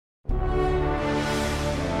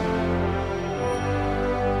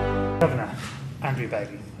Governor Andrew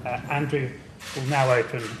Bailey. Andrew will now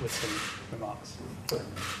open with some remarks.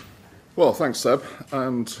 Well, thanks, Seb,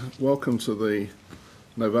 and welcome to the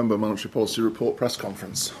November Monetary Policy Report press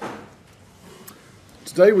conference.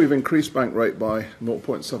 Today we've increased bank rate by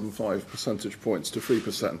 0.75 percentage points to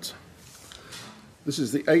 3%. This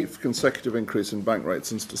is the 8th consecutive increase in bank rate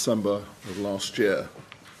since December of last year.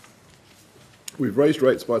 We've raised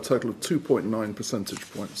rates by a total of 2.9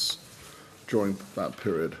 percentage points during that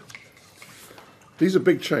period. These are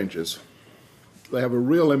big changes. They have a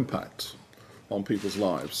real impact on people's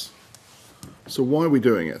lives. So why are we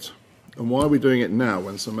doing it? And why are we doing it now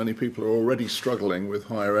when so many people are already struggling with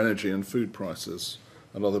higher energy and food prices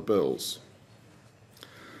and other bills?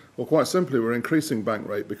 Well, quite simply, we're increasing bank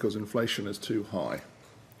rate because inflation is too high,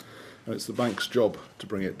 and it's the bank's job to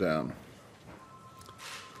bring it down.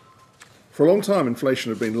 For a long time,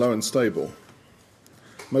 inflation had been low and stable.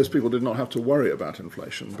 Most people did not have to worry about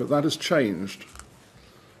inflation, but that has changed.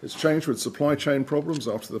 It's changed with supply chain problems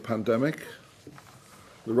after the pandemic,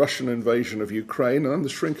 the Russian invasion of Ukraine, and the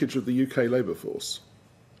shrinkage of the UK labour force.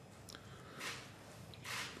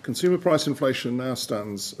 Consumer price inflation now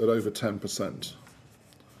stands at over 10%.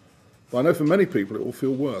 But I know for many people it will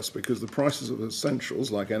feel worse because the prices of essentials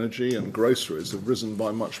like energy and groceries have risen by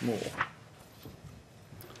much more.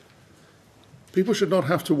 People should not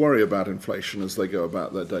have to worry about inflation as they go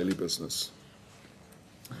about their daily business.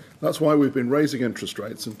 That's why we've been raising interest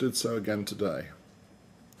rates and did so again today.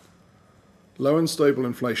 Low and stable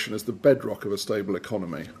inflation is the bedrock of a stable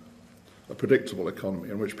economy, a predictable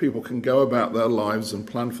economy in which people can go about their lives and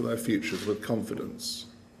plan for their futures with confidence.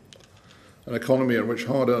 An economy in which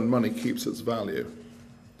hard-earned money keeps its value.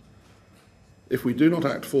 If we do not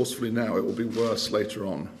act forcefully now, it will be worse later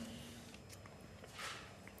on.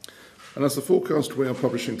 And as the forecast we are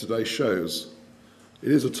publishing today shows,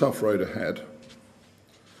 it is a tough road ahead.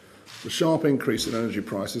 The sharp increase in energy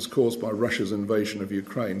prices caused by Russia's invasion of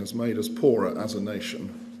Ukraine has made us poorer as a nation.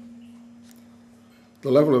 The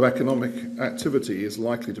level of economic activity is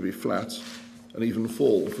likely to be flat and even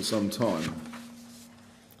fall for some time.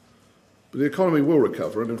 But the economy will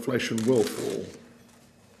recover and inflation will fall.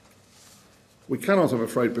 We cannot, I'm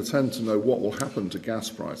afraid, pretend to know what will happen to gas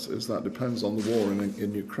prices. That depends on the war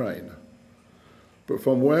in Ukraine. But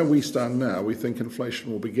from where we stand now, we think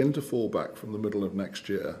inflation will begin to fall back from the middle of next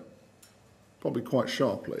year, probably quite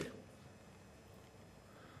sharply.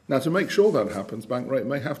 Now, to make sure that happens, bank rate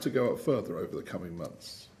may have to go up further over the coming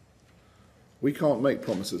months. We can't make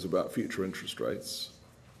promises about future interest rates,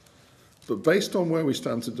 but based on where we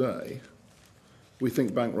stand today, we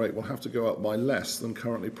think bank rate will have to go up by less than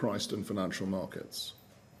currently priced in financial markets.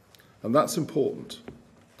 And that's important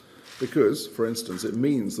because, for instance, it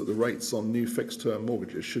means that the rates on new fixed-term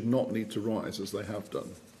mortgages should not need to rise as they have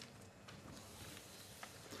done.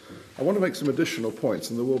 I want to make some additional points,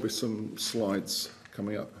 and there will be some slides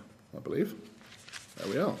coming up, I believe.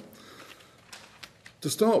 There we are. To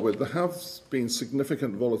start with, there has been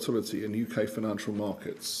significant volatility in UK financial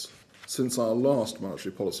markets since our last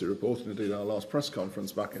monetary policy report, and indeed our last press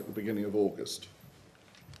conference back at the beginning of August.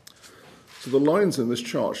 So the lines in this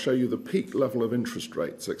chart show you the peak level of interest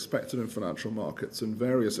rates expected in financial markets in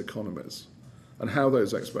various economies and how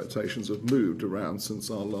those expectations have moved around since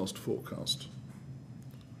our last forecast.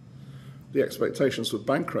 The expectations for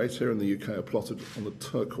bank rate here in the UK are plotted on the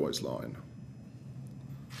turquoise line.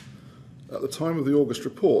 At the time of the August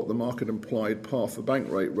report, the market implied path for bank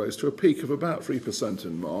rate rose to a peak of about 3%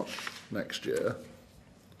 in March next year.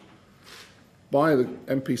 By the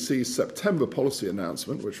MPC's September policy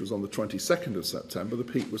announcement, which was on the 22nd of September, the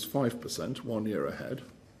peak was 5%, 1 year ahead.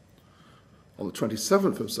 On the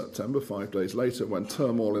 27th of September, 5 days later, when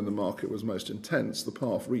turmoil in the market was most intense, the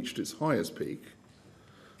path reached its highest peak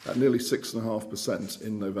at nearly 6.5%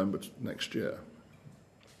 in November next year.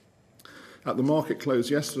 At the market close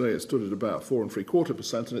yesterday, it stood at about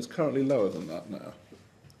 4.75%, and it's currently lower than that now.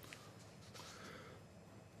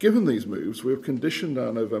 Given these moves, we have conditioned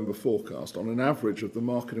our November forecast on an average of the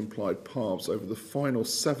market-implied paths over the final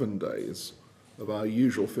 7 days of our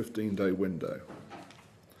usual 15-day window.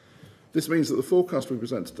 This means that the forecast we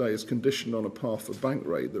present today is conditioned on a path for bank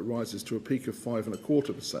rate that rises to a peak of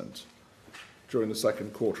 5.25% during the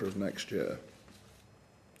second quarter of next year.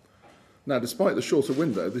 Now, despite the shorter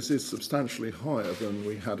window, this is substantially higher than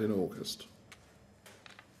we had in August.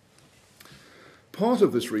 Part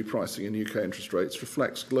of this repricing in UK interest rates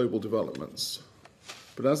reflects global developments.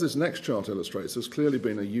 But as this next chart illustrates, there's clearly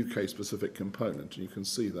been a UK-specific component, and you can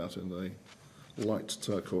see that in the light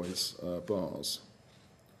turquoise bars.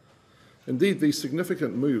 Indeed, these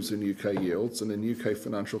significant moves in UK yields and in UK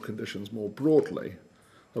financial conditions more broadly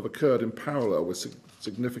have occurred in parallel with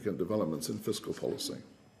significant developments in fiscal policy.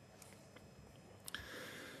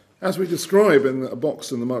 As we describe in a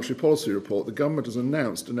box in the Monetary Policy Report, the government has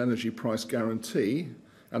announced an energy price guarantee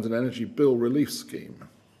and an energy bill relief scheme.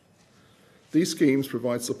 These schemes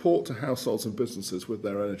provide support to households and businesses with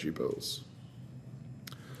their energy bills.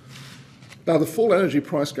 Now, the full energy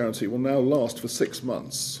price guarantee will now last for 6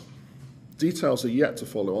 months. Details are yet to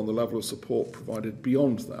follow on the level of support provided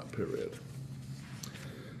beyond that period.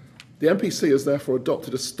 The MPC has therefore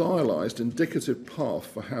adopted a stylised indicative path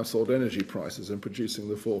for household energy prices in producing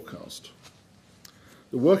the forecast.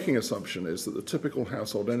 The working assumption is that the typical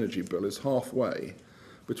household energy bill is halfway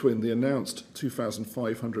between the announced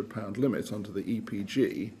 £2,500 limit under the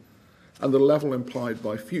EPG and the level implied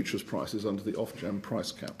by futures prices under the off-gem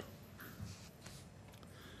price cap.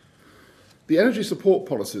 The energy support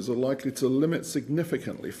policies are likely to limit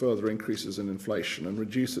significantly further increases in inflation and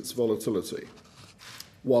reduce its volatility,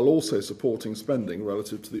 while also supporting spending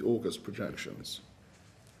relative to the August projections.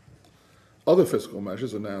 Other fiscal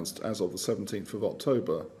measures announced as of the 17th of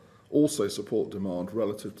October also support demand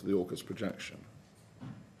relative to the August projection.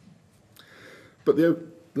 But the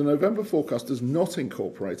November forecast does not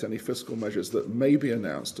incorporate any fiscal measures that may be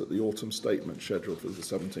announced at the autumn statement scheduled for the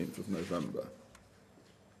 17th of November.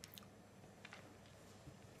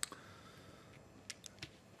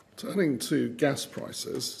 Turning to gas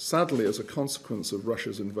prices, sadly, as a consequence of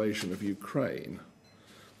Russia's invasion of Ukraine,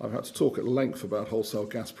 I've had to talk at length about wholesale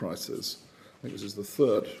gas prices. I think this is the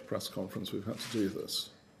third press conference we've had to do this.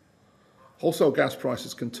 Wholesale gas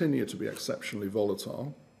prices continue to be exceptionally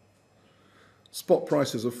volatile. Spot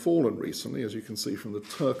prices have fallen recently, as you can see from the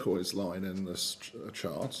turquoise line in this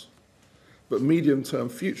chart, but medium-term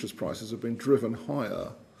futures prices have been driven higher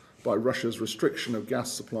by Russia's restriction of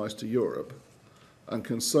gas supplies to Europe and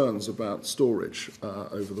concerns about storage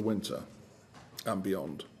over the winter and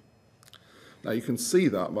beyond. Now you can see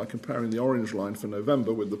that by comparing the orange line for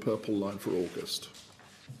November with the purple line for August.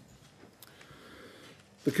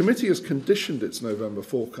 The committee has conditioned its November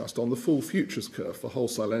forecast on the full futures curve for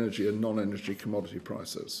wholesale energy and non-energy commodity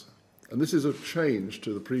prices. And this is a change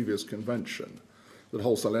to the previous convention that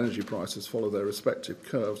wholesale energy prices follow their respective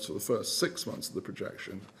curves for the first 6 months of the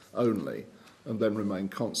projection only and then remain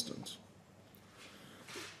constant.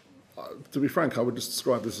 To be frank, I would just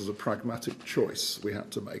describe this as a pragmatic choice we had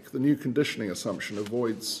to make. The new conditioning assumption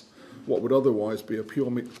avoids what would otherwise be a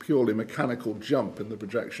purely mechanical jump in the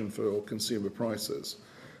projection for consumer prices,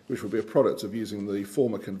 which would be a product of using the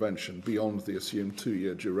former convention beyond the assumed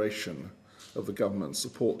 2-year duration of the government's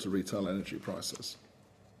support to retail energy prices.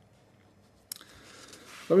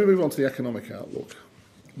 Let me move on to the economic outlook.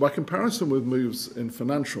 By comparison with moves in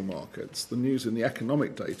financial markets, the news in the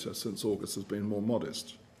economic data since August has been more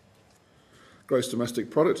modest. Gross domestic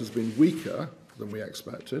product has been weaker than we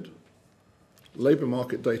expected. Labour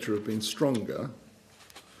market data have been stronger.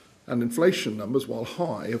 And inflation numbers, while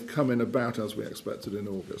high, have come in about as we expected in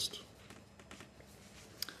August.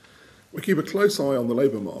 We keep a close eye on the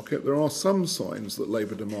labour market. There are some signs that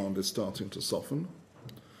labour demand is starting to soften,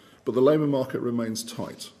 but the labour market remains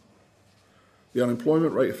tight. The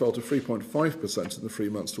unemployment rate fell to 3.5% in the 3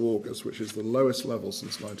 months to August, which is the lowest level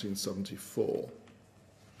since 1974.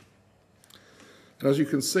 And as you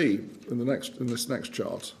can see in this next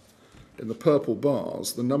chart, in the purple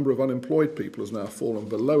bars, the number of unemployed people has now fallen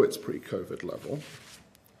below its pre-COVID level.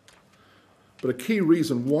 But a key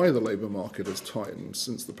reason why the labour market has tightened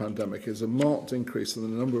since the pandemic is a marked increase in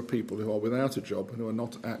the number of people who are without a job and who are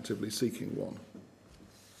not actively seeking one.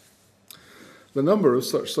 The number of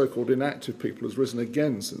such so-called inactive people has risen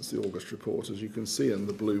again since the August report, as you can see in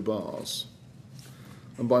the blue bars,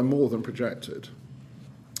 and by more than projected.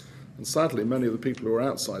 And sadly, many of the people who are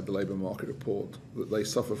outside the labour market report that they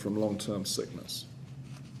suffer from long-term sickness.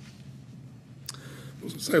 I'll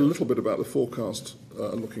say a little bit about the forecast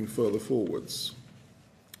looking further forwards.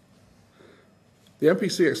 The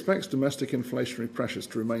MPC expects domestic inflationary pressures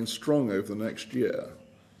to remain strong over the next year,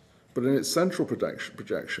 but in its central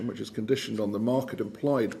projection, which is conditioned on the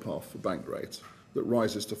market-implied path for bank rate that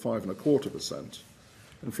rises to 5.25%,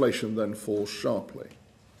 inflation then falls sharply.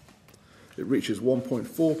 It reaches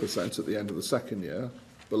 1.4% at the end of the second year,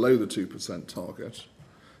 below the 2% target,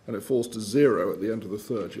 and it falls to 0 at the end of the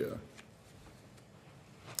third year.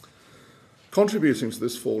 Contributing to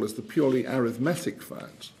this fall is the purely arithmetic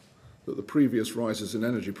fact that the previous rises in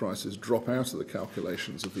energy prices drop out of the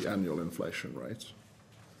calculations of the annual inflation rate.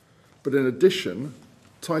 But in addition,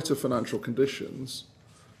 tighter financial conditions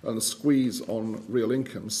and the squeeze on real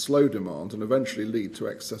incomes slow demand and eventually lead to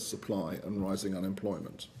excess supply and rising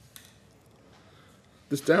unemployment.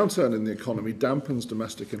 This downturn in the economy dampens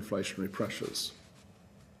domestic inflationary pressures.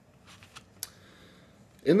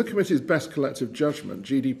 In the committee's best collective judgment,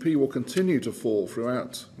 GDP will continue to fall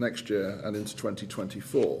throughout next year and into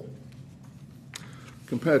 2024.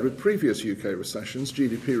 Compared with previous UK recessions,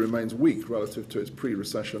 GDP remains weak relative to its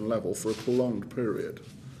pre-recession level for a prolonged period.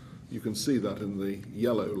 You can see that in the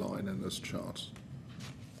yellow line in this chart.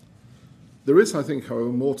 There is, I think, however,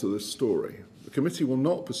 more to this story. The committee will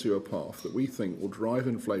not pursue a path that we think will drive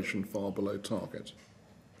inflation far below target.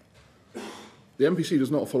 The MPC does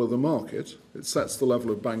not follow the market. It sets the level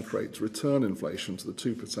of bank rate to return inflation to the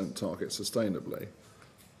 2% target sustainably,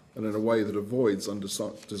 and in a way that avoids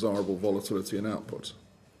undesirable volatility in output.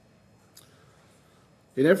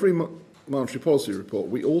 In every monetary policy report,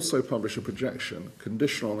 we also publish a projection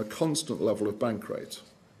conditional on a constant level of bank rate,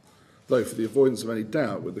 though for the avoidance of any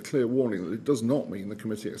doubt, with the clear warning that it does not mean the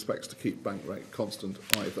committee expects to keep bank rate constant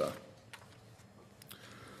either.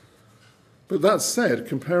 But that said,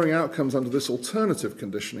 comparing outcomes under this alternative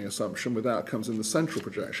conditioning assumption with outcomes in the central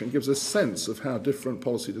projection gives a sense of how different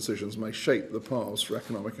policy decisions may shape the paths for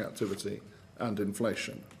economic activity and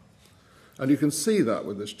inflation. And you can see that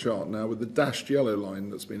with this chart now, with the dashed yellow line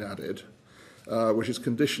that's been added, which is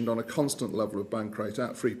conditioned on a constant level of bank rate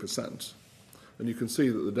at 3%. And you can see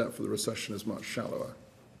that the depth of the recession is much shallower.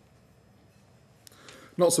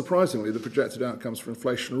 Not surprisingly, the projected outcomes for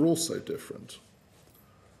inflation are also different.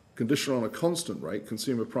 Conditional on a constant rate,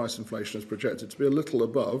 consumer price inflation is projected to be a little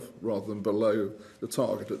above, rather than below, the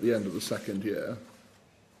target at the end of the second year.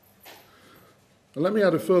 And let me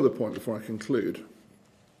add a further point before I conclude.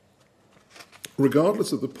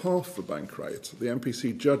 Regardless of the path for bank rate, the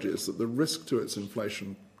MPC judges that the risk to its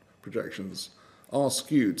inflation projections are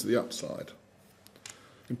skewed to the upside.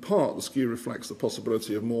 In part, the skew reflects the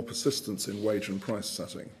possibility of more persistence in wage and price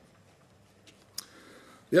setting.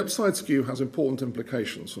 The upside skew has important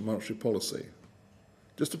implications for monetary policy.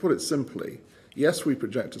 Just to put it simply, yes, we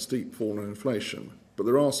project a steep fall in inflation, but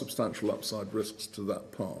there are substantial upside risks to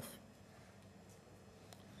that path.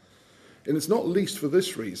 And it's not least for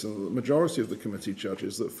this reason that the majority of the committee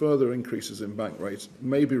judges that further increases in bank rate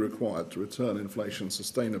may be required to return inflation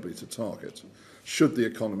sustainably to target, should the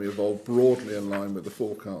economy evolve broadly in line with the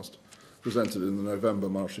forecast presented in the November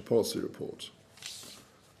monetary policy report.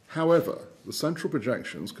 However, the central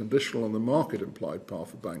projections, conditional on the market-implied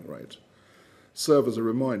path of bank rate, serve as a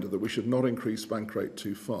reminder that we should not increase bank rate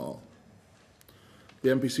too far. The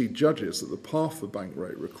MPC judges that the path for bank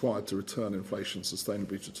rate required to return inflation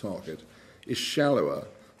sustainably to target is shallower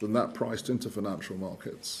than that priced into financial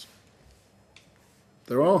markets.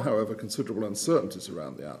 There are, however, considerable uncertainties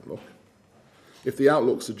around the outlook. If the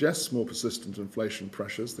outlook suggests more persistent inflation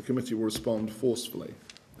pressures, the committee will respond forcefully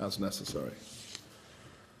as necessary.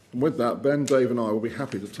 And with that, Ben, Dave and I will be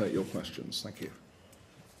happy to take your questions. Thank you.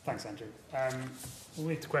 Thanks, Andrew. We'll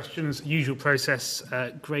move to questions. Usual process.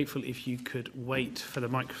 Grateful if you could wait for the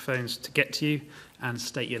microphones to get to you and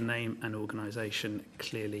state your name and organisation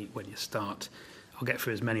clearly when you start. I'll get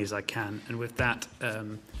through as many as I can. And with that,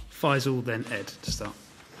 Faisal, then Ed to start.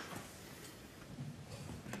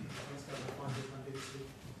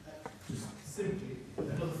 Simply,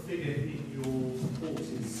 another figure in your report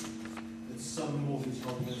is that some mortgage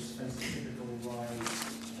holders face a typical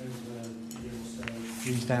rise over a year or so.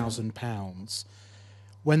 £3,000.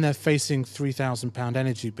 When they're facing £3,000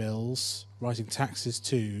 energy bills, rising taxes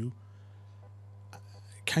too,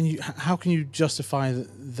 how can you justify that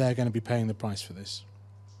they're going to be paying the price for this?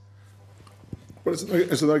 Well,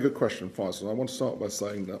 it's a very good question, Faisal. I want to start by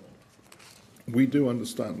saying that we do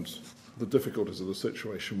understand the difficulties of the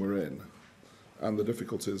situation we're in and the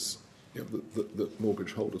difficulties that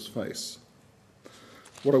mortgage holders face.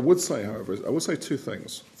 What I would say, however, is I would say two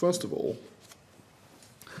things. First of all,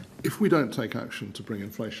 if we don't take action to bring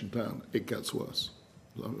inflation down, it gets worse.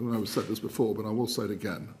 I've said this before, but I will say it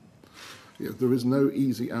again. There is no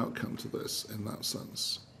easy outcome to this in that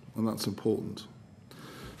sense, and that's important.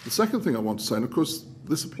 The second thing I want to say, and of course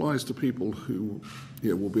this applies to people who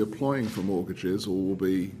will be applying for mortgages or will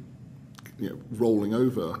be rolling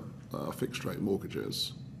over fixed-rate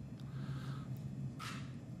mortgages.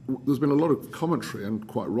 There's been a lot of commentary, and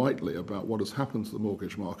quite rightly, about what has happened to the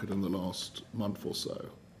mortgage market in the last month or so,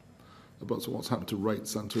 about what's happened to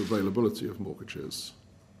rates and to availability of mortgages.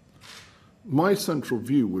 My central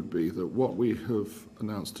view would be that what we have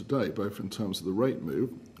announced today, both in terms of the rate move,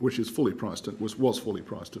 which is fully priced in, was fully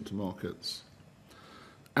priced into markets,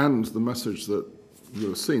 and the message that you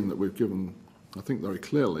have seen that we've given, I think, very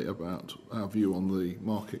clearly about our view on the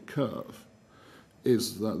market curve,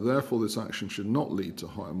 is that therefore this action should not lead to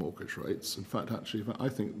higher mortgage rates. In fact, actually, I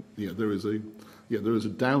think there is a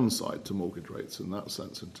downside to mortgage rates in that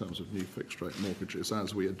sense in terms of new fixed rate mortgages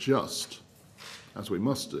as we adjust, as we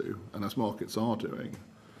must do, and as markets are doing,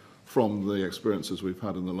 from the experiences we've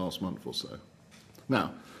had in the last month or so.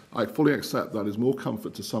 Now, I fully accept that is more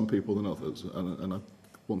comfort to some people than others, and I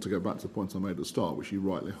want to go back to the point I made at the start, which you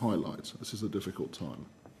rightly highlight. This is a difficult time.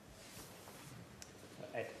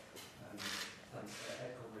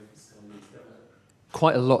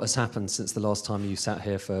 Quite a lot has happened since the last time you sat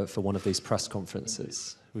here for one of these press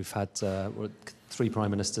conferences. We've had 3 Prime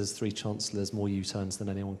Ministers, 3 Chancellors, more U-turns than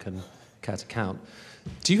anyone can care to count.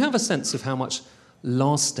 Do you have a sense of how much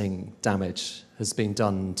lasting damage has been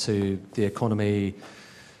done to the economy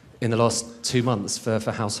in the last 2 months for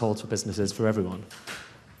households, for businesses, for everyone?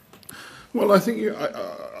 Well, I think you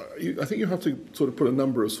have to sort of put a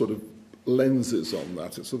number of sort of lenses on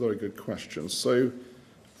that. It's a very good question. So,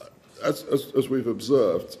 as we've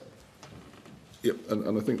observed,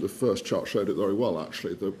 and I think the first chart showed it very well,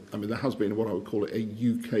 actually, there has been what I would call a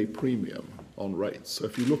UK premium on rates. So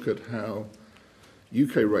if you look at how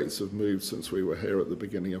UK rates have moved since we were here at the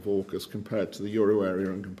beginning of August compared to the Euro area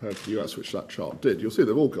and compared to the US, which that chart did, you'll see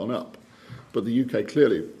they've all gone up. But the UK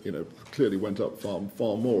clearly went up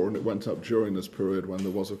far more, and it went up during this period when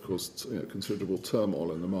there was, of course, considerable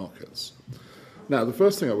turmoil in the markets. Now, the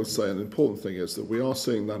first thing I would say, and the important thing, is that we are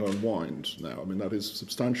seeing that unwind now. I mean, that is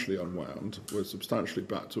substantially unwound. We're substantially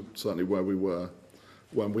back to certainly where we were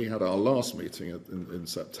when we had our last meeting in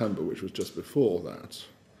September, which was just before that.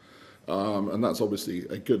 And that's obviously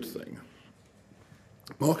a good thing.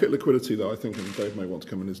 Market liquidity, though, I think, and Dave may want to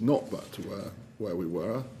come in, is not back to where we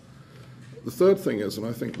were. The third thing is, and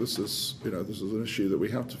I think this is an issue that we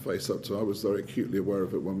have to face up to. I was very acutely aware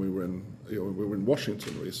of it when we were in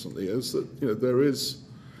Washington recently. Is that there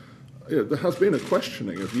has been a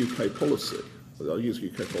questioning of UK policy. I'll use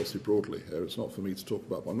UK policy broadly here. It's not for me to talk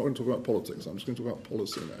about. I'm not going to talk about politics. I'm just going to talk about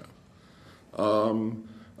policy now.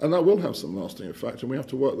 And that will have some lasting effect, and we have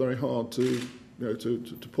to work very hard to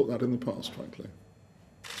put that in the past, frankly.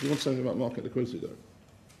 Do you want to say anything about market liquidity, though?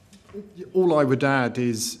 All I would add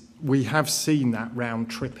is we have seen that round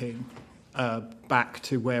tripping back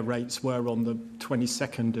to where rates were on the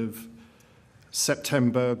 22nd of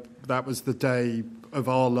September. That was the day of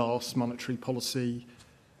our last monetary policy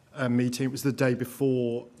meeting. It was the day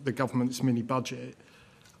before the government's mini-budget.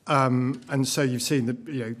 And so you've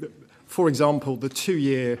seen, for example, the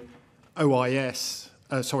 2-year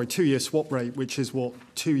two-year swap rate, which is what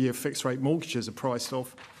 2-year fixed-rate mortgages are priced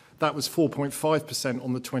off. That was 4.5%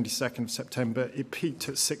 on the 22nd of September. It peaked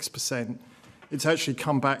at 6%. It's actually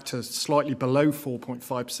come back to slightly below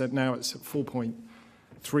 4.5%. Now it's at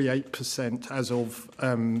 4.38% as of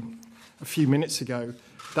a few minutes ago.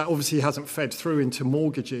 That obviously hasn't fed through into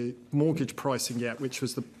mortgage pricing yet, which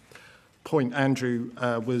was the point Andrew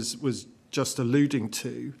was just alluding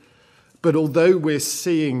to. But although we're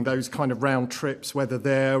seeing those kind of round trips, whether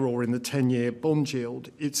there or in the 10-year bond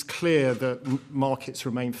yield, it's clear that markets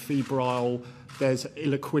remain febrile. There's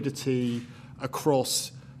illiquidity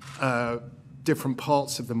across different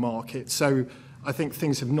parts of the market. So I think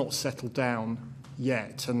things have not settled down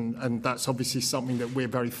yet, and that's obviously something that we're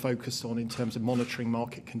very focused on in terms of monitoring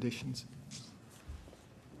market conditions.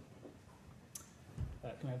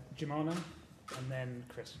 Can I have Jemana and then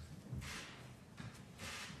Chris?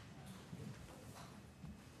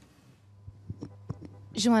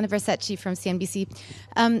 Joanna Versace from CNBC.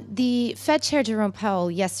 The Fed Chair Jerome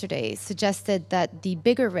Powell yesterday suggested that the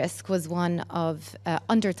bigger risk was one of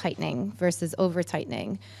under-tightening versus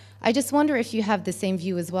over-tightening. I just wonder if you have the same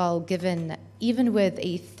view as well, given even with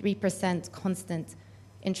a 3% constant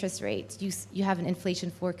interest rate, you have an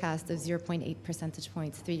inflation forecast of 0.8 percentage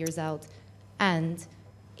points 3 years out and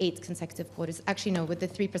 8 consecutive quarters. Actually, no, with the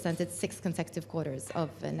 3%, it's 6 consecutive quarters of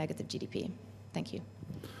negative GDP. Thank you.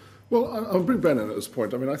 Well, I'll bring Ben in at this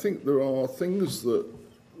point. I mean, I think there are things that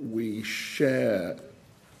we share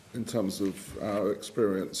in terms of our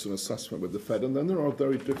experience and assessment with the Fed, and then there are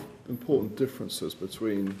very important differences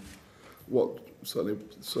between what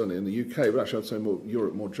certainly in the UK, but actually I'd say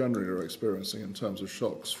Europe more generally are experiencing in terms of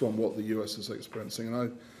shocks from what the US is experiencing.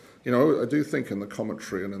 And I do think in the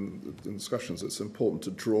commentary and in the discussions it's important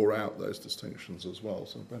to draw out those distinctions as well.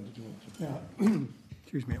 So Ben, did you want to? Yeah.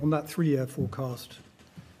 Excuse me. On that 3-year forecast,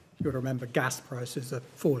 you've got to remember gas prices are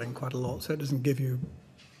falling quite a lot, so it doesn't give you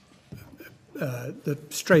the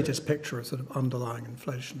straightest picture of sort of underlying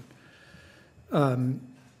inflation on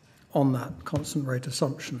that constant rate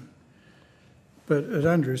assumption. But as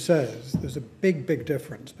Andrew says, there's a big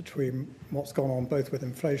difference between what's gone on both with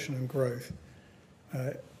inflation and growth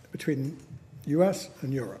between US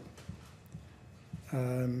and Europe.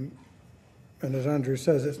 And as Andrew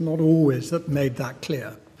says, it's not always made that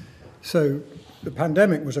clear. So the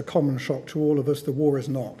pandemic was a common shock to all of us. The war is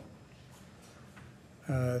not.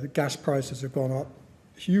 The gas prices have gone up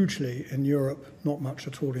hugely in Europe, not much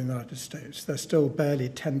at all in the United States. They're still barely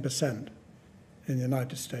 10% in the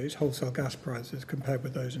United States, wholesale gas prices, compared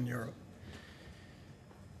with those in Europe.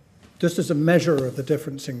 Just as a measure of the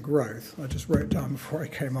difference in growth, I just wrote down before I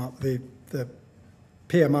came up the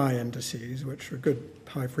PMI indices, which are a good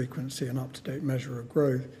high-frequency and up-to-date measure of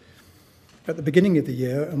growth, at the beginning of the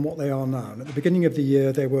year and what they are now. And at the beginning of the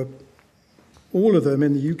year, they were, all of them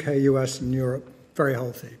in the UK, US, and Europe, very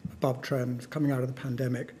healthy, above trend, coming out of the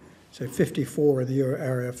pandemic. So 54 in the euro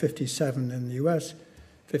area, 57 in the US,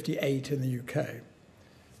 58 in the UK.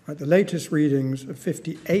 Right, the latest readings of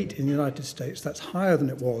 58 in the United States, that's higher than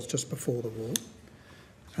it was just before the war,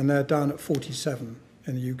 and they're down at 47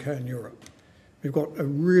 in the UK and Europe. We've got a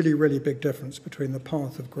really, really big difference between the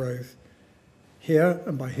path of growth here,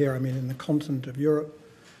 and by here I mean in the continent of Europe,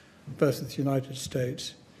 versus the United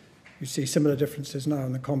States. You see similar differences now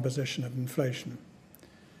in the composition of inflation.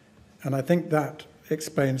 And I think that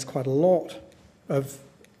explains quite a lot of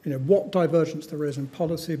what divergence there is in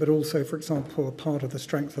policy, but also, for example, a part of the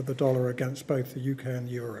strength of the dollar against both the UK and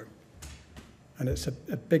the euro. And it's a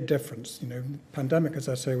big difference. Pandemic, as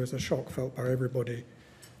I say, was a shock felt by everybody.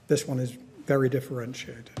 This one is very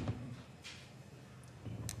differentiated.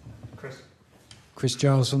 Chris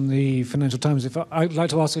Giles from the Financial Times. I'd like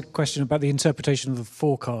to ask a question about the interpretation of the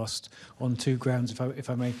forecast on two grounds, if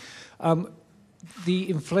I may. The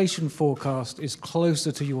inflation forecast is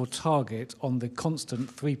closer to your target on the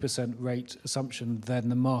constant 3% rate assumption than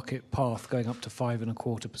the market path going up to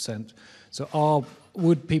 5.25%. So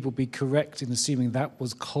would people be correct in assuming that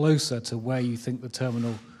was closer to where you think the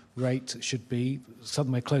terminal rate should be,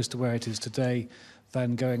 somewhere close to where it is today,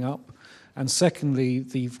 than going up? And secondly,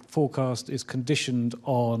 the forecast is conditioned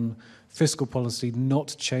on fiscal policy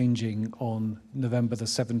not changing on November the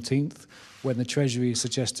 17th, when the Treasury is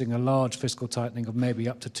suggesting a large fiscal tightening of maybe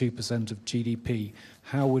up to 2% of GDP.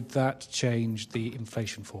 How would that change the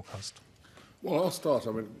inflation forecast? Well, I'll start.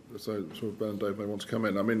 So Ben and Dave may want to come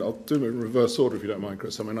in. I'll do it in reverse order if you don't mind,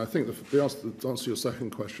 Chris. I think the answer to your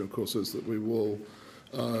second question, of course, is that we will.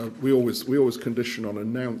 We always condition on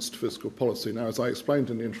announced fiscal policy. Now, as I explained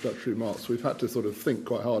in the introductory remarks, we've had to sort of think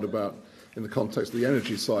quite hard about, in the context of the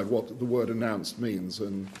energy side, what the word announced means,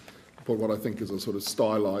 and what I think is a sort of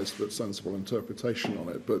stylized but sensible interpretation on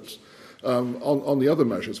it. But on the other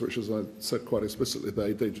measures, which, as I said quite explicitly,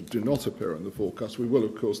 they do not appear in the forecast, we will,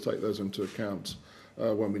 of course, take those into account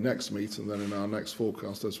when we next meet and then in our next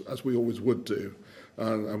forecast, as we always would do.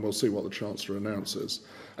 And we'll see what the Chancellor announces.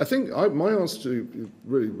 I think my answer to a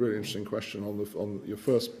really, really interesting question on your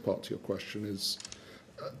first part to your question is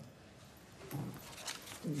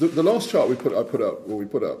the last chart we put up,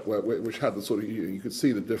 which had the sort of you could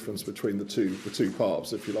see the difference between the two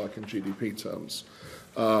paths, if you like, in GDP terms.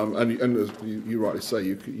 And as you rightly say,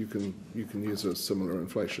 you can use a similar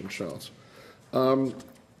inflation chart.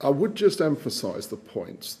 I would just emphasise the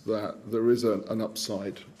point that there is an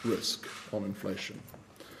upside risk on inflation,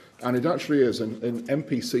 and it actually is in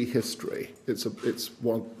MPC history. It's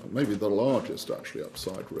one, maybe the largest actually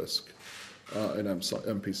upside risk in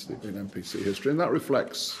MPC history, and that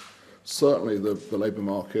reflects certainly the labour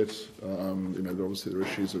market. Obviously there are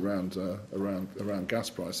issues around gas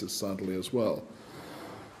prices, sadly, as well.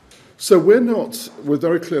 So we're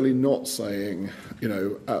very clearly not saying,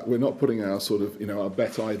 we're not putting our sort of, our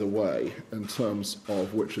bet either way in terms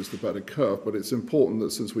of which is the better curve, but it's important that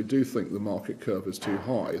since we do think the market curve is too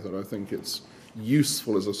high, that I think it's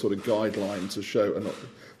useful as a sort of guideline to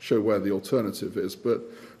show where the alternative is. But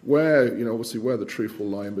where, obviously where the truth will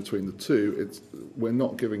lie in between the two, we're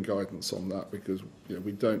not giving guidance on that because,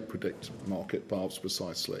 we don't predict market paths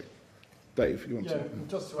precisely. Dave, you want to?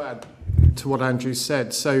 Just to add to what Andrew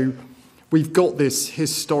said, so we've got this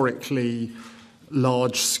historically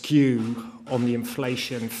large skew on the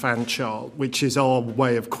inflation fan chart, which is our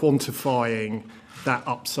way of quantifying that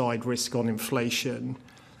upside risk on inflation.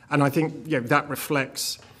 And I think that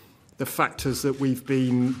reflects the factors that we've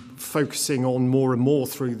been focusing on more and more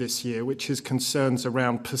through this year, which is concerns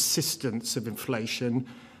around persistence of inflation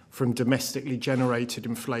from domestically generated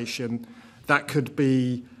inflation. That could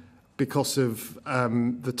be because of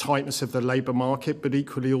the tightness of the labour market, but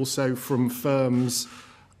equally also from firms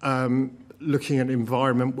looking at an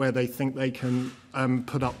environment where they think they can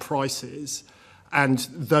put up prices. And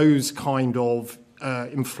those kind of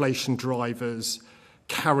inflation drivers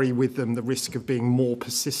carry with them the risk of being more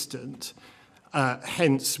persistent.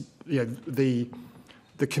 Hence, the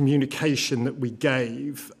communication that we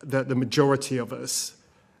gave, that the majority of us,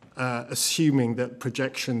 assuming that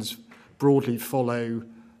projections broadly follow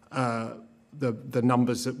the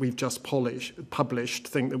numbers that we've just published,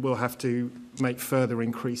 think that we'll have to make further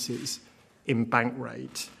increases in bank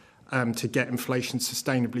rate to get inflation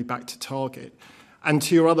sustainably back to target. And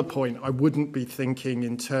to your other point, I wouldn't be thinking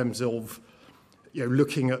in terms of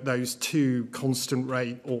looking at those two constant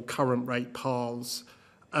rate or current rate paths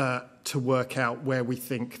to work out where we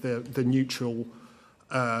think the neutral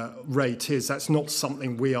rate is. That's not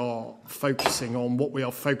something we are focusing on. What we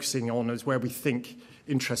are focusing on is where we think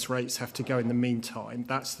interest rates have to go in the meantime.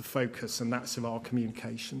 That's the focus, and that's of our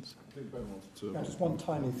communications. Just one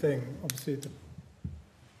tiny thing. Obviously, the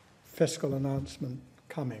fiscal announcement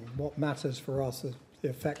coming. What matters for us is the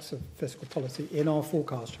effects of fiscal policy in our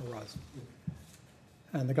forecast horizon.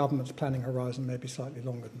 And the government's planning horizon may be slightly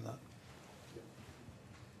longer than that.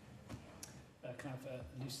 Can I have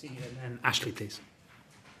Lucy and then Ashley, please?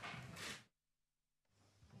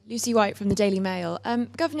 Lucy White from the Daily Mail.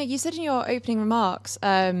 Governor, you said in your opening remarks,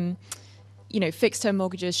 fixed-term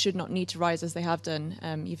mortgages should not need to rise as they have done.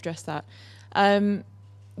 You've addressed that.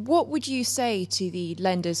 What would you say to the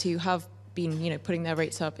lenders who have been, putting their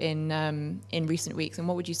rates up in recent weeks, and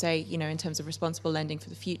what would you say, in terms of responsible lending for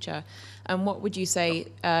the future? And what would you say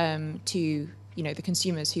to the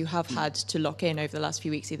consumers who have had to lock in over the last few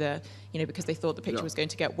weeks, either because they thought the picture was going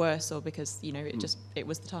to get worse, or because it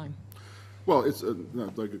was the time? Well, it's a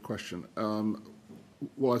very good question.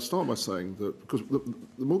 Well, I start by saying that because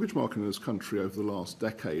the mortgage market in this country over the last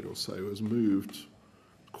decade or so has moved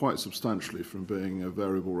quite substantially from being a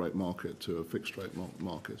variable rate market to a fixed rate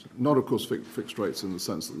market. Not, of course, fixed rates in the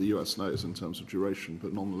sense that the US knows in terms of duration,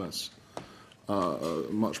 but nonetheless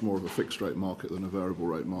much more of a fixed rate market than a variable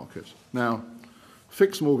rate market. Now,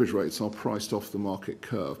 fixed mortgage rates are priced off the market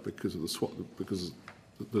curve because of the swap, because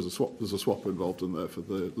there's a swap involved in there for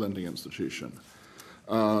the lending institution.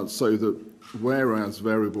 So that whereas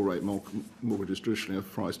variable rate mortgages traditionally are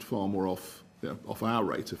priced far more off our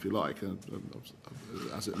rate, if you like,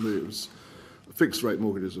 as it moves, fixed rate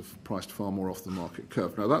mortgages are priced far more off the market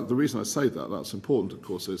curve. Now, the reason I say that's important, of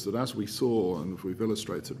course, is that as we saw, and we've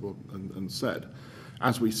illustrated and said,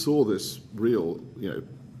 as we saw this real,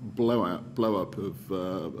 blow up of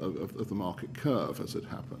the market curve as it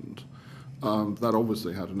happened, that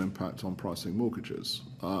obviously had an impact on pricing mortgages.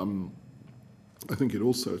 I think it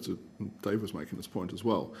also, Dave was making this point as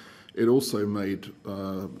well, it also made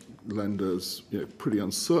lenders pretty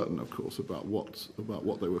uncertain, of course, about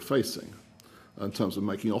what they were facing in terms of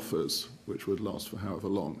making offers which would last for however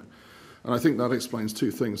long. And I think that explains two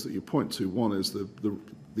things that you point to. One is the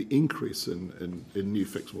increase in new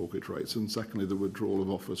fixed mortgage rates, and secondly, the withdrawal of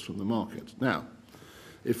offers from the market. Now,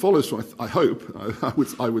 it follows from, I hope,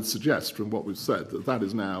 I would suggest from what we've said, that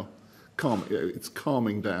is now calm. It's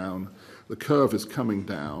calming down. The curve is coming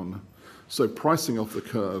down. So pricing off the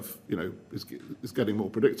curve, is getting more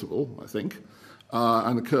predictable, I think.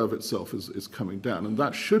 And the curve itself is coming down. And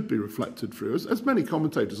that should be reflected through, as many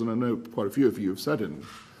commentators, and I know quite a few of you have said in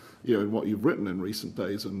what you've written in recent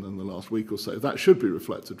days and in the last week or so, that should be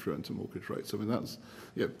reflected through into mortgage rates. I mean,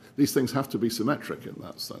 these things have to be symmetric in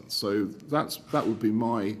that sense. So that would be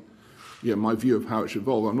my view of how it should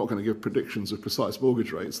evolve. I'm not going to give predictions of precise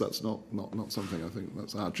mortgage rates. That's not something I think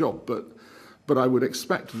that's our job. But I would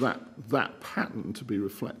expect that pattern to be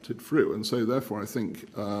reflected through. And so therefore I think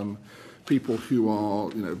people who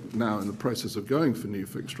are now in the process of going for new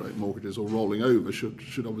fixed rate mortgages or rolling over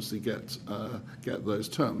should obviously get those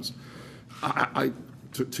terms.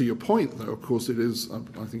 To your point, though, of course, I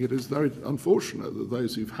think it is very unfortunate that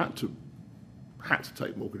those who've had to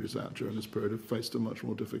take mortgages out during this period have faced a much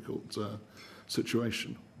more difficult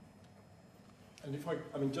situation.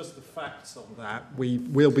 And just the facts on that,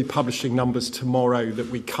 we'll be publishing numbers tomorrow that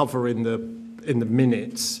we cover in the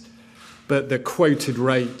minutes, but the quoted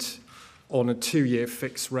rate on a 2-year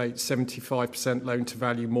fixed rate, 75%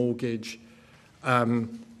 loan-to-value mortgage,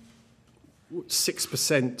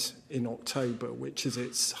 6% in October, which is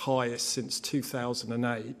its highest since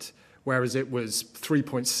 2008, whereas it was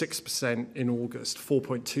 3.6% in August,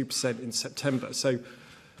 4.2% in September. So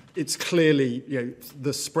it's clearly,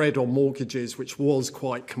 the spread on mortgages, which was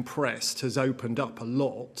quite compressed, has opened up a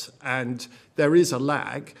lot, and there is a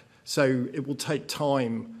lag, so it will take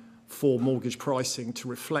time for mortgage pricing to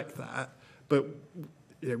reflect that. But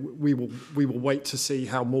we will wait to see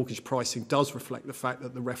how mortgage pricing does reflect the fact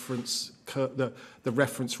that the reference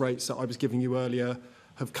rates that I was giving you earlier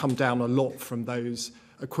have come down a lot from those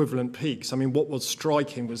equivalent peaks. I mean, what was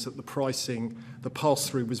striking was that the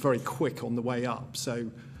pass-through was very quick on the way up.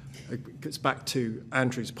 So it gets back to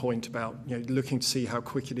Andrew's point about looking to see how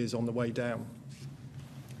quick it is on the way down.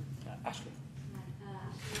 Ashley.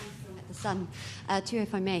 The Sun. Two,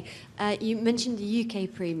 if I may. You mentioned the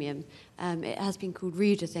UK premium. It has been called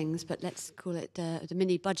Reader things, but let's call it the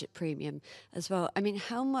mini budget premium as well. I mean,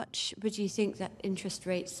 how much would you think that interest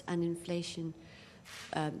rates and inflation,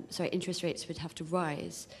 interest rates would have to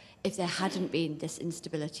rise if there hadn't been this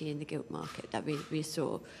instability in the gilt market that we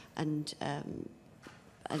saw, and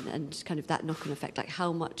kind of that knock-on effect? Like,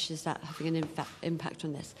 how much is that having an impact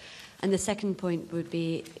on this? And the second point would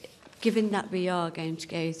be, given that we are going to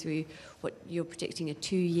go through what you're predicting a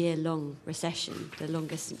 2-year-long recession, the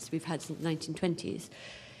longest since we've had since the 1920s,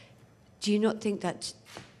 do you not think that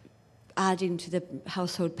adding to the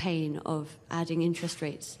household pain of adding interest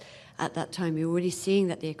rates at that time, we're already seeing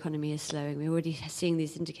that the economy is slowing, we're already seeing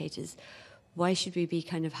these indicators, why should we be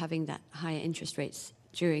kind of having that higher interest rates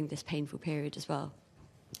during this painful period as well?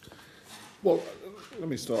 Well, let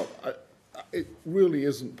me start. It really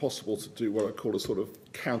isn't possible to do what I call a sort of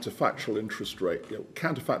counterfactual interest rate,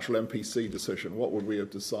 counterfactual MPC decision. What would we have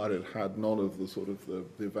decided had none of the sort of the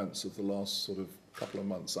events of the last sort of couple of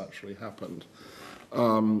months actually happened?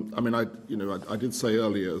 I mean, I did say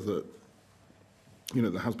earlier that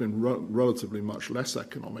there has been relatively much less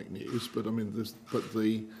economic news, but I mean,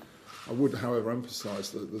 I would, however, emphasise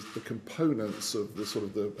that the components of the sort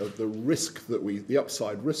of the risk that the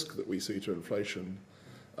upside risk that we see to inflation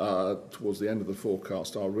towards the end of the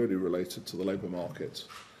forecast are really related to the labour market.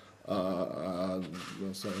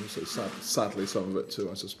 Sadly, some of it too,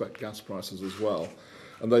 I suspect, gas prices as well.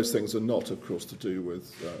 And those things are not, of course, to do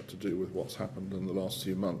with what's happened in the last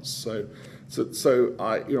few months. So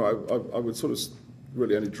I would sort of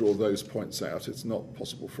really only draw those points out. It's not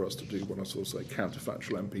possible for us to do what I sort of say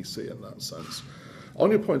counterfactual MPC in that sense. On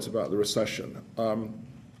your point about the recession, I'd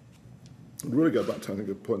really go back to, I think,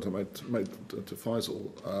 a point I made to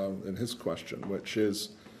Faisal in his question, which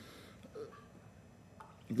is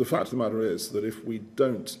the fact of the matter is that if we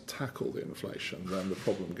don't tackle the inflation, then the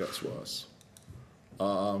problem gets worse.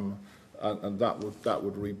 And that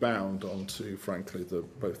would rebound onto, frankly,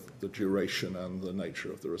 both the duration and the nature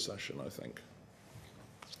of the recession, I think.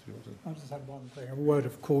 I just have one thing, a word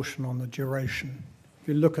of caution on the duration. If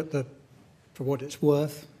you look at for what it's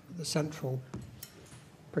worth, the central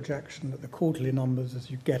projection at the quarterly numbers as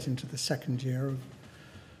you get into the second year of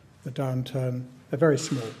the downturn, they're very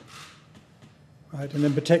small, right? And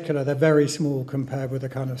in particular, they're very small compared with the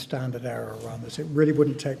kind of standard error around this. It really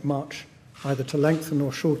wouldn't take much either to lengthen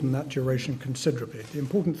or shorten that duration considerably. The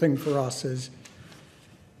important thing for us is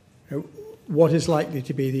what is likely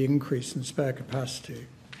to be the increase in spare capacity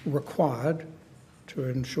required to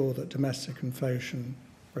ensure that domestic inflation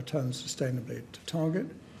returns sustainably to target.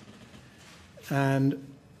 And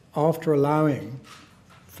after allowing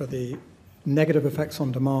for the negative effects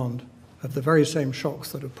on demand of the very same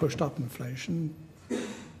shocks that have pushed up inflation,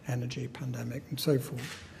 energy, pandemic, and so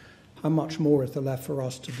forth, how much more is there left for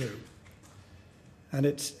us to do? And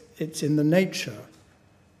it's in the nature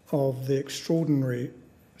of the extraordinary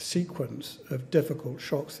sequence of difficult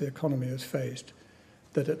shocks the economy has faced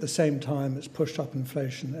that at the same time it's pushed up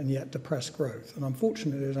inflation and yet depressed growth. And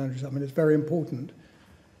unfortunately, as Andrew said, I mean, it's very important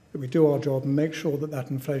that we do our job and make sure that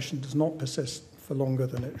inflation does not persist for longer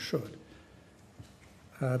than it should.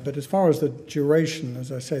 But as far as the duration,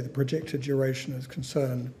 as I say, the predicted duration is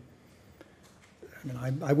concerned, I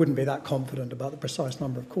mean, I wouldn't be that confident about the precise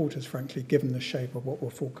number of quarters, frankly, given the shape of what we're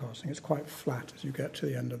forecasting. It's quite flat as you get to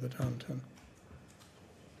the end of the downturn.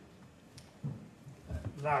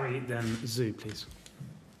 Larry, then Zoo, please.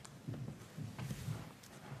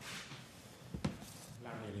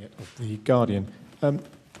 Larry Elliott of The Guardian.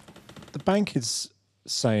 The bank is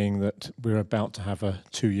saying that we're about to have a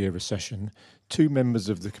 2-year recession. 2 members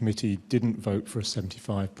of the committee didn't vote for a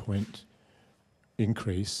 75-point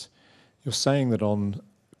increase. You're saying that on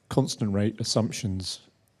constant rate assumptions,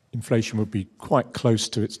 inflation would be quite close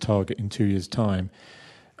to its target in 2 years' time.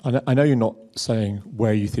 I know you're not saying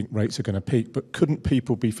where you think rates are going to peak, but couldn't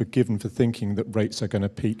people be forgiven for thinking that rates are going to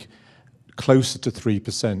peak closer to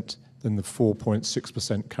 3% than the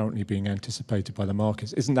 4.6% currently being anticipated by the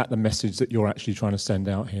markets? Isn't that the message that you're actually trying to send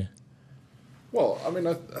out here? Well, I mean,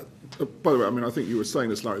 by the way, I mean, I think you were saying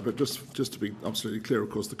this, Larry, but just to be absolutely clear, of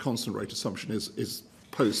course, the constant rate assumption is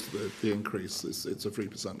post the increase. It's a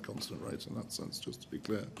 3% constant rate in that sense, just to be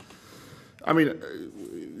clear. I mean,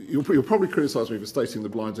 you'll probably criticise me for stating the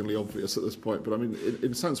blindingly obvious at this point, but I mean,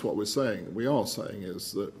 in a sense, what we are saying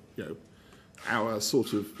is that, our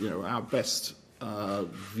sort of, our best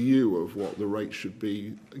view of what the rate should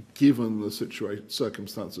be, given the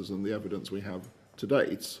circumstances and the evidence we have to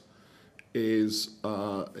date, is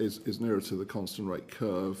nearer to the constant rate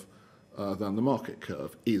curve than the market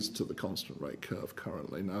curve is to the constant rate curve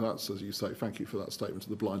currently. Now that's, as you say, thank you for that statement to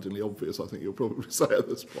the blindingly obvious, I think you'll probably say at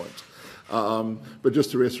this point. But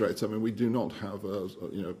just to reiterate, I mean, we do not have a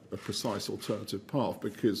precise alternative path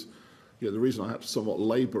because the reason I had to somewhat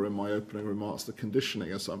labour in my opening remarks the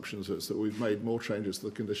conditioning assumptions is that we've made more changes to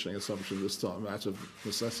the conditioning assumption this time out of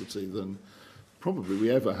necessity than probably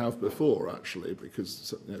we ever have before, actually,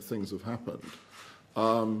 because things have happened.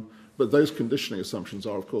 But those conditioning assumptions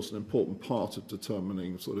are, of course, an important part of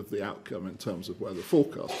determining sort of the outcome in terms of where the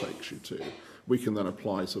forecast takes you to. We can then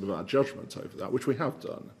apply sort of our judgment over that, which we have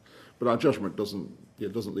done. But our judgment doesn't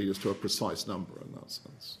lead us to a precise number in that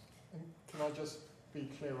sense. Can I just be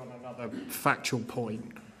clear on another factual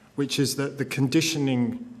point, which is that the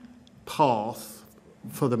conditioning path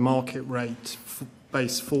for the market rate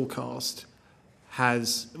base forecast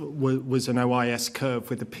was an OIS curve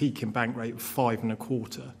with a peak in bank rate of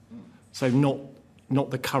 5.25. So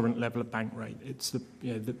not the current level of bank rate. It's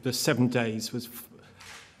the 7 days was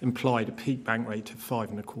implied a peak bank rate of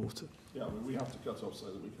 5.25. Yeah, I mean, we have to cut off so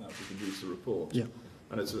that we can actually produce the report. Yeah.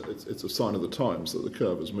 And it's a sign of the times that the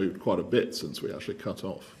curve has moved quite a bit since we actually cut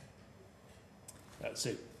off. That's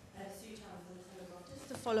it. Just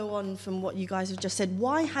to follow on from what you guys have just said,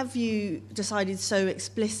 why have you decided so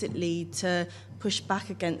explicitly to push back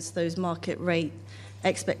against those market rate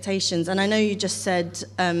expectations? And I know you just said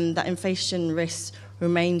that inflation risks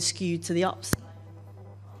remain skewed to the upside.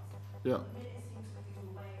 Yeah.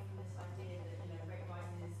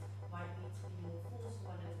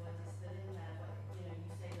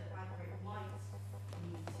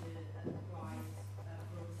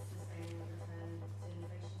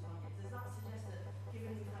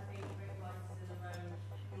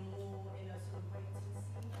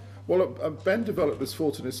 Well, Ben developed this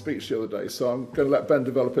thought in his speech the other day, so I'm going to let Ben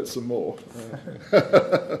develop it some more.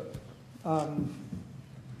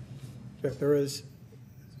 If there is,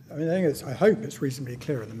 I hope it's reasonably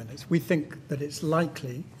clear in the minutes. We think that it's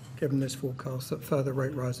likely, given this forecast, that further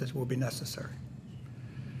rate rises will be necessary.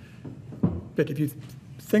 But if you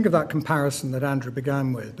think of that comparison that Andrew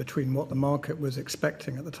began with between what the market was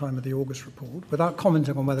expecting at the time of the August report, without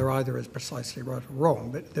commenting on whether either is precisely right or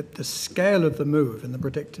wrong, but the scale of the move in the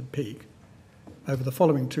predicted peak over the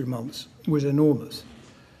following 2 months was enormous.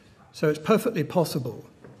 So it's perfectly possible,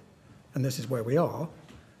 and this is where we are,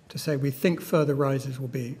 to say we think further rises will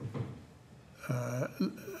be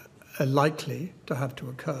likely to have to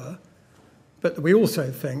occur, but we also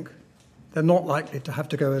think they're not likely to have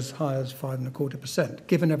to go as high as 5.25%,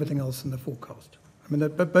 given everything else in the forecast. I mean,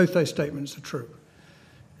 both those statements are true.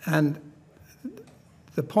 And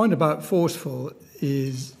the point about forceful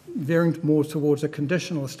is veering more towards a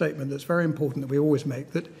conditional statement that's very important that we always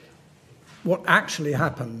make, that what actually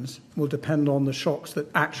happens will depend on the shocks that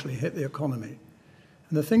actually hit the economy.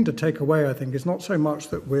 And the thing to take away, I think, is not so much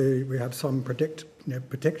that we have some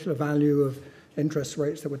particular value of interest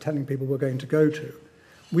rates that we're telling people we're going to go to.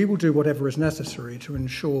 We will do whatever is necessary to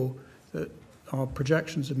ensure that our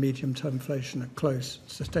projections of medium-term inflation are close,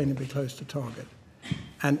 sustainably close to target.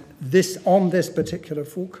 And on this particular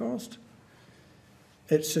forecast,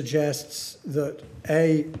 it suggests that,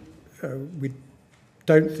 we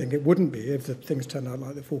don't think it wouldn't be, if the things turn out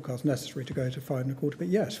like the forecast, necessary to go to 5.25, but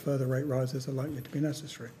yes, further rate rises are likely to be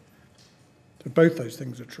necessary. So both those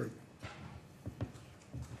things are true.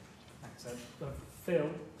 Thanks, Ed. Phil,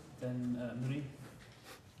 then Marie.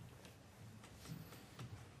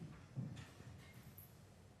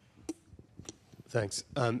 Thanks.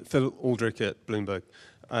 Phil Aldrich at Bloomberg.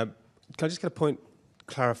 Can I just get a point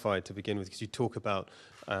clarified to begin with? Because you talk about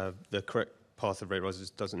the correct path of rate rises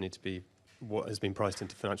doesn't need to be what has been priced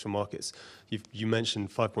into financial markets. You mentioned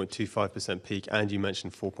 5.25% peak, and you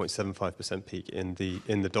mentioned 4.75% peak in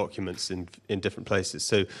the documents in different places.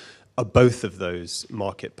 So are both of those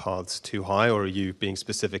market paths too high, or are you being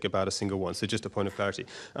specific about a single one? So just a point of clarity.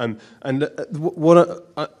 And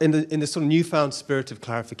what in the sort of newfound spirit of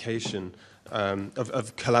clarification,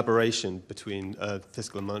 of collaboration between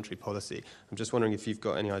fiscal and monetary policy, I'm just wondering if you've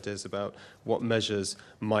got any ideas about what measures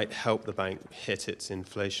might help the bank hit its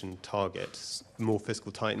inflation targets, more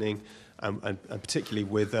fiscal tightening, and particularly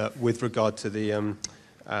with regard to the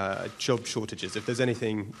job shortages. If there's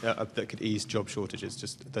anything that could ease job shortages,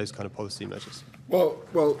 just those kind of policy measures. Well,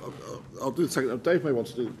 I'll do the second. Dave may want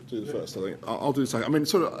to do the first, I think. I'll do the second. I mean,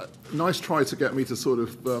 sort of nice try to get me to sort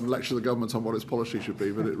of lecture the government on what its policy should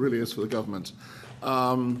be, but it really is for the government.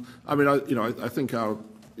 I mean, I think our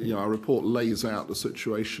report lays out the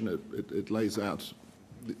situation. It lays out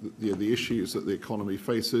the issues that the economy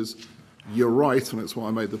faces. You're right, and it's why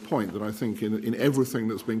I made the point that I think in everything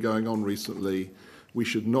that's been going on recently, we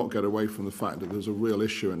should not get away from the fact that there's a real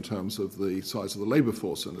issue in terms of the size of the labour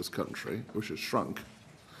force in this country, which has shrunk.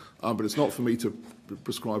 But it's not for me to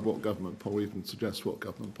prescribe what government or even suggest what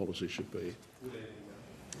government policy should be.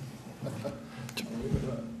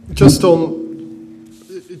 Just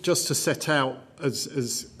to set out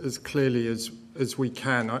as clearly as we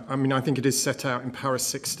can, I mean, I think it is set out in para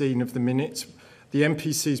 16 of the minutes. The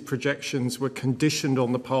MPC's projections were conditioned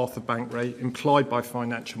on the path of bank rate implied by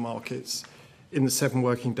financial markets in the 7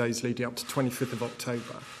 working days leading up to 25th of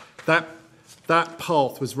October. That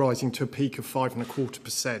path was rising to a peak of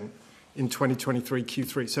 5.25% in 2023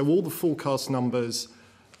 Q3. So all the forecast numbers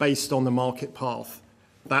based on the market path,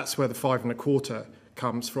 that's where the 5.25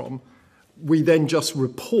 comes from. We then just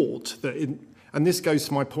report that, and this goes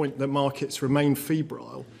to my point that markets remain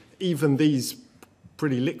febrile, even these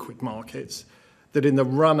pretty liquid markets, that in the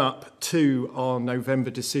run-up to our November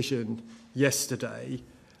decision yesterday,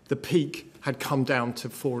 the peak had come down to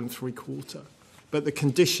 4.75. But the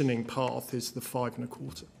conditioning path is the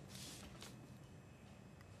 5.25.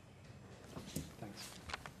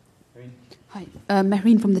 Hi,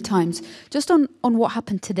 Mehreen from The Times. Just on what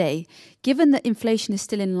happened today, given that inflation is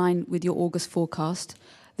still in line with your August forecast,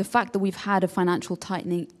 the fact that we've had a financial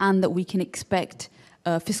tightening and that we can expect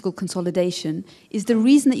fiscal consolidation, is the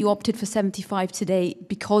reason that you opted for 75 today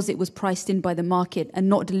because it was priced in by the market and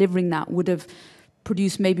not delivering that would have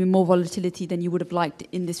produced maybe more volatility than you would have liked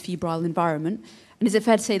in this febrile environment? And is it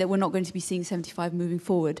fair to say that we're not going to be seeing 75 moving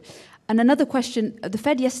forward? And another question, the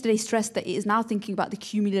Fed yesterday stressed that it is now thinking about the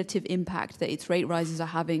cumulative impact that its rate rises are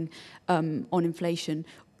having on inflation.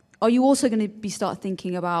 Are you also going to start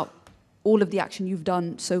thinking about all of the action you've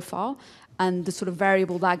done so far and the sort of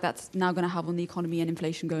variable lag that's now going to have on the economy and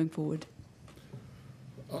inflation going forward?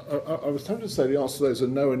 I was tempted to say the answer to those are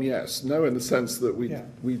no and yes. No, in the sense that we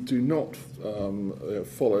do not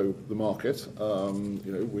follow the market.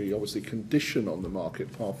 We obviously condition on the market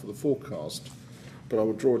path of the forecast, but I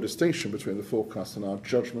would draw a distinction between the forecast and our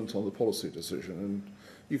judgment on the policy decision. And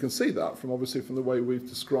you can see that from the way we've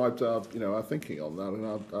described our thinking on that and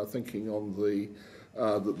our thinking on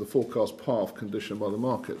the forecast path conditioned by the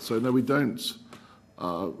market. So no, we don't.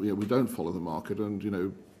 We don't follow the market,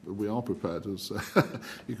 and we are prepared, as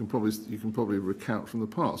you can probably recount from the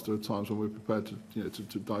past. There are times when we're prepared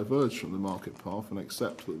to diverge from the market path and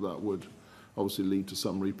accept that would obviously lead to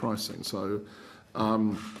some repricing. So,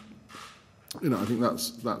 I think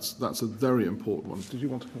that's a very important one. Did you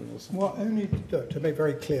want to comment on something? Well, only to make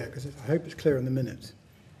very clear, because I hope it's clear in the minutes,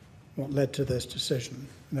 what led to this decision.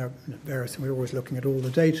 Now, various, we're always looking at all the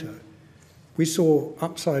data. We saw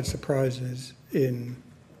upside surprises in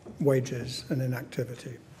wages and in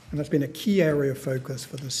activity. And that's been a key area of focus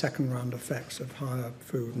for the second round effects of higher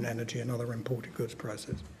food and energy and other imported goods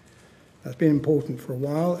prices. That's been important for a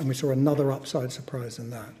while, and we saw another upside surprise in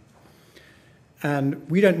that. And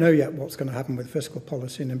we don't know yet what's going to happen with fiscal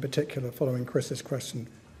policy, and in particular, following Chris's question,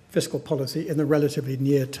 fiscal policy in the relatively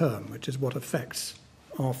near term, which is what affects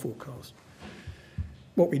our forecast.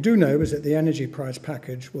 What we do know is that the energy price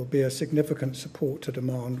package will be a significant support to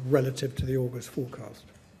demand relative to the August forecast.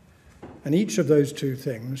 And each of those two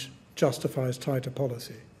things justifies tighter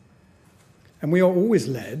policy. And we are always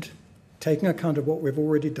led, taking account of what we've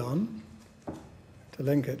already done, to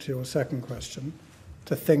link it to your second question,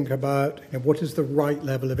 to think about what is the right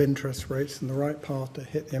level of interest rates and the right path to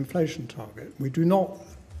hit the inflation target. We do not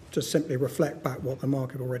just simply reflect back what the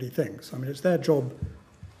market already thinks. I mean, it's their job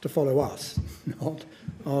to follow us, not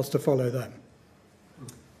ours to follow them.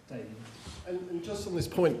 And just on this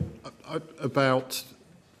point about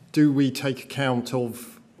do we take account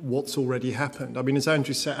of what's already happened? I mean, as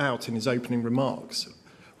Andrew set out in his opening remarks,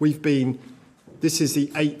 this is the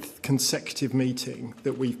 8th consecutive meeting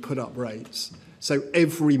that we've put up rates. So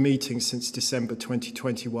every meeting since December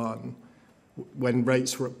 2021, when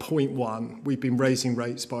rates were at 0.1, we've been raising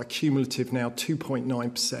rates by a cumulative now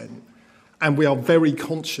 2.9%. And we are very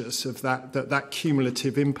conscious of that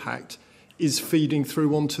cumulative impact is feeding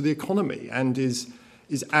through onto the economy and is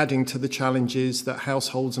adding to the challenges that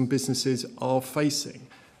households and businesses are facing.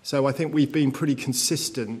 So I think we've been pretty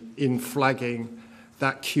consistent in flagging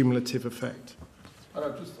that cumulative effect. And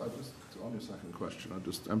on your second question, I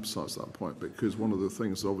just emphasise that point because one of the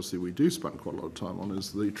things obviously we do spend quite a lot of time on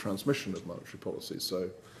is the transmission of monetary policy. So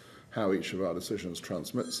how each of our decisions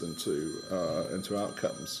transmits into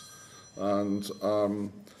outcomes. And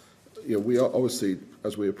we are obviously,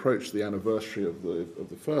 as we approach the anniversary of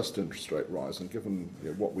the first interest rate rise, and given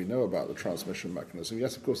what we know about the transmission mechanism,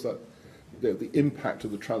 yes, of course, that the impact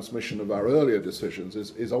of the transmission of our earlier decisions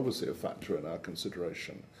is obviously a factor in our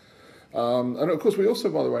consideration. And of course, we also,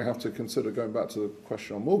 by the way, have to consider, going back to the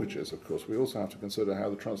question on mortgages, of course, we also have to consider how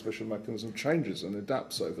the transmission mechanism changes and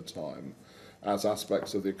adapts over time as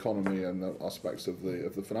aspects of the economy and aspects of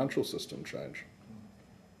the financial system change.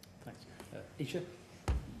 Thanks. Isha?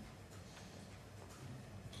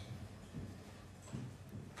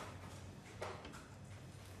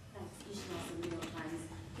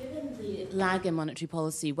 Lag in monetary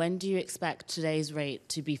policy, when do you expect today's rate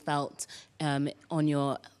to be felt on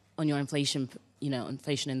your inflation,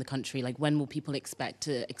 inflation in the country? Like, when will people expect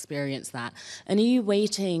to experience that? And are you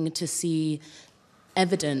waiting to see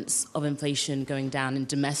evidence of inflation going down in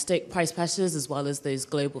domestic price pressures as well as those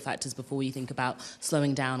global factors before you think about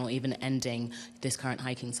slowing down or even ending this current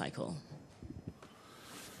hiking cycle?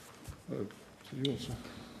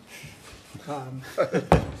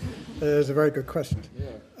 There's a very good question.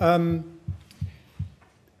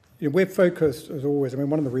 We're focused, as always. I mean,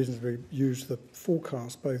 one of the reasons we use the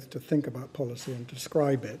forecast both to think about policy and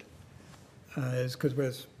describe it is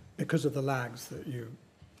because of the lags that you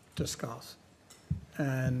discuss.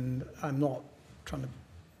 And I'm not trying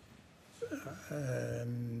to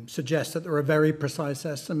suggest that there are very precise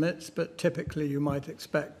estimates, but typically you might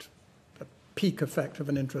expect a peak effect of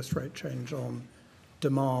an interest rate change on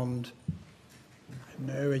demand,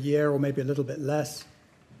 a year or maybe a little bit less,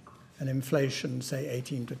 and inflation, say,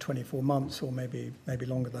 18 to 24 months, or maybe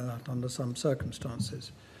longer than that under some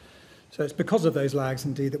circumstances. So it's because of those lags,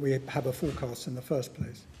 indeed, that we have a forecast in the first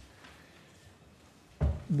place.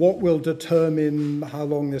 What will determine how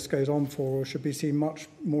long this goes on for should be seen much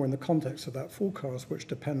more in the context of that forecast, which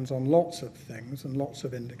depends on lots of things and lots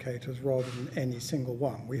of indicators rather than any single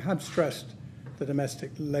one. We have stressed the domestic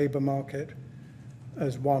labour market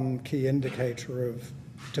as one key indicator of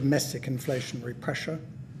domestic inflationary pressure.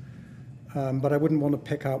 But I wouldn't want to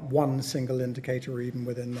pick out one single indicator even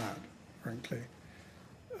within that, frankly.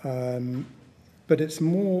 But it's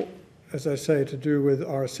more, as I say, to do with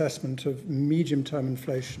our assessment of medium-term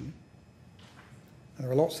inflation. And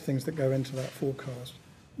there are lots of things that go into that forecast,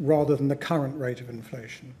 rather than the current rate of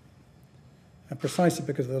inflation. And precisely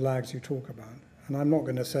because of the lags you talk about. And I'm not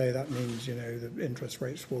going to say that means, the interest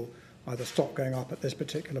rates will either stop going up at this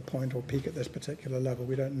particular point or peak at this particular level.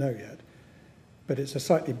 We don't know yet. But it's a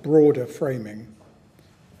slightly broader framing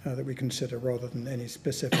that we consider rather than any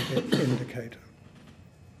specific indicator.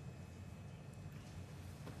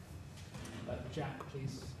 Jack,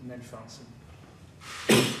 please, and then Francis.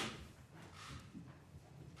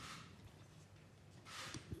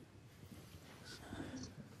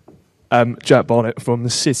 Jack Barnett from the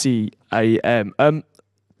City AM.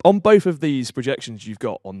 On both of these projections you've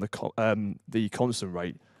got on the constant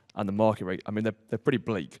rate and the market rate, I mean, they're pretty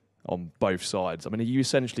bleak on both sides. I mean, are you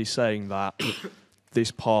essentially saying that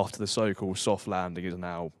this path to the so-called soft landing is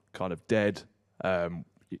now kind of dead? We're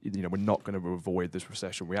not going to avoid this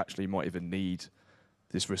recession. We actually might even need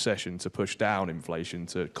this recession to push down inflation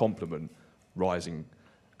to complement rising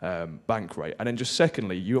bank rate. And then just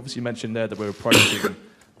secondly, you obviously mentioned there that we're approaching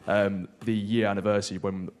the year anniversary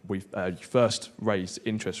when we first raised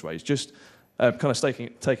interest rates. Just kind of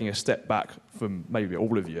taking a step back from maybe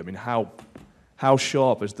all of you, I mean, how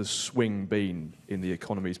sharp has the swing been in the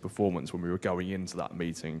economy's performance when we were going into that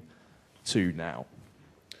meeting to now?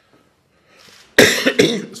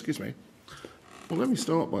 Excuse me. Well, let me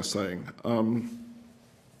start by saying,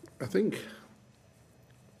 I think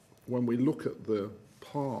when we look at the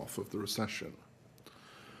path of the recession,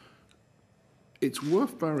 it's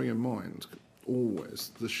worth bearing in mind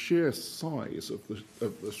always the sheer size of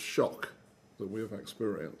the shock that we have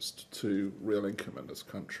experienced to real income in this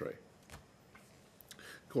country.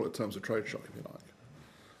 Call it terms of trade shock, if you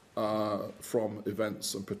like, from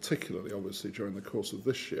events, and particularly, obviously, during the course of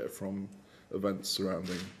this year, from events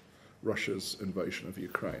surrounding Russia's invasion of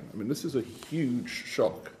Ukraine. I mean, this is a huge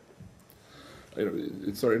shock.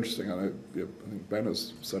 It's very interesting. I think Ben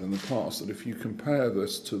has said in the past that if you compare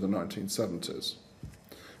this to the 1970s,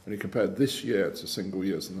 and you compare this year to single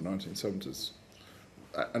years in the 1970s,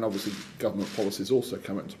 and obviously government policies also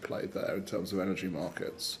come into play there in terms of energy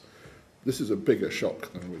markets, this is a bigger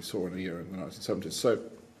shock than we saw in a year in the 1970s. So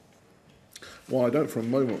while I don't for a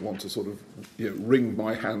moment want to sort of wring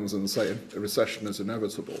my hands and say a recession is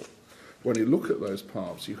inevitable, when you look at those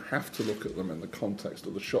paths, you have to look at them in the context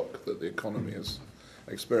of the shock that the economy is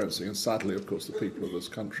experiencing, and sadly, of course, the people of this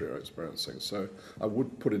country are experiencing. So I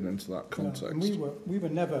would put it into that context. We were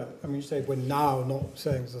never, I mean, you say we're now not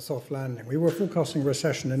saying it's a soft landing. We were forecasting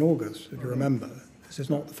recession in August, if you remember. This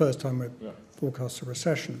is not the first time we've forecast a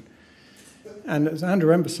recession. And as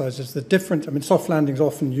Andrew emphasises, the difference, I mean, soft landing is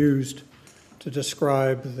often used to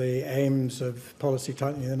describe the aims of policy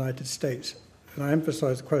tightening in the United States and I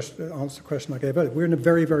emphasise answer the question I gave earlier, we're in a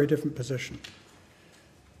very, very different position.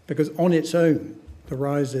 Because on its own, the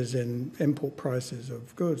rises in import prices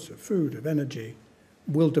of goods, of food, of energy,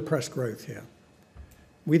 will depress growth here.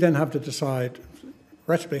 We then have to decide,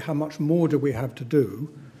 regrettably, how much more do we have to do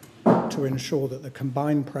to ensure that the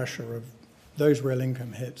combined pressure of those real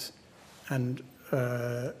income hits and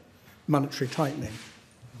monetary tightening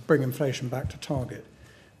bring inflation back to target.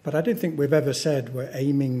 But I don't think we've ever said we're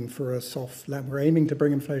aiming for a soft landing. We're aiming to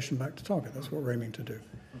bring inflation back to target. That's what we're aiming to do.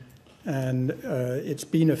 And it's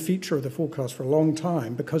been a feature of the forecast for a long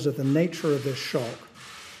time because of the nature of this shock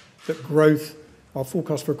that growth, our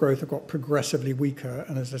forecasts for growth have got progressively weaker.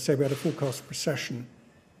 And as I say, we had a forecast recession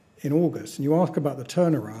in August. And you ask about the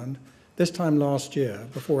turnaround. This time last year,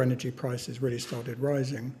 before energy prices really started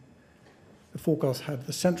rising, the forecast had,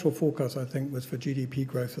 the central forecast, I think, was for GDP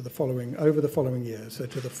growth for over the following year, so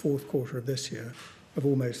to the fourth quarter of this year, of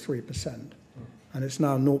almost 3%. And it's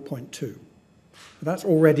now 0.2. That's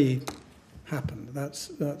already happened.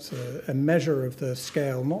 That's a measure of the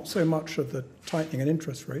scale, not so much of the tightening in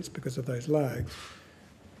interest rates because of those lags,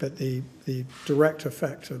 but the direct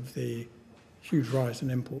effect of the huge rise in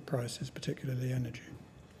import prices, particularly energy.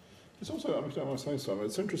 It's also, I want to say something,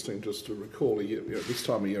 it's interesting just to recall this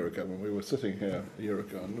time a year ago when we were sitting here a year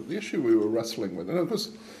ago, and the issue we were wrestling with, and of course,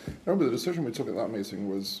 I remember the decision we took at that meeting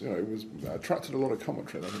was, attracted a lot of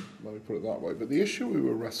commentary, let me put it that way, but the issue we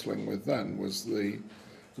were wrestling with then was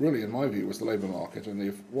really in my view, was the labour market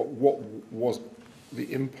and what was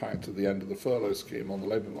the impact at the end of the furlough scheme on the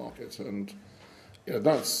labour market, and it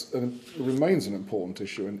remains an important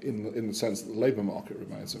issue in the sense that the labour market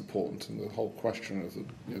remains important, and the whole question of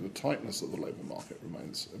the tightness of the labour market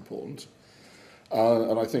remains important.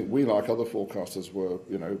 And I think we, like other forecasters, were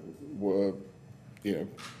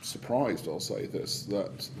surprised, I'll say this,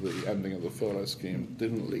 that the ending of the furlough scheme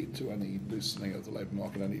didn't lead to any loosening of the labour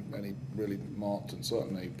market, any really marked and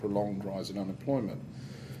certainly prolonged rise in unemployment.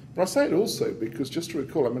 But I say it also because, just to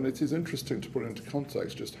recall, it is interesting to put into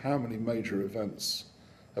context just how many major events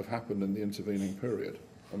have happened in the intervening period.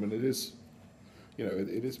 It is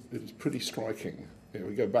pretty striking.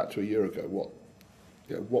 We go back to a year ago,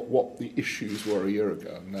 what the issues were a year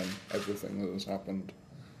ago, and then everything that has happened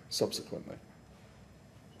subsequently.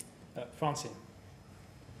 Francine.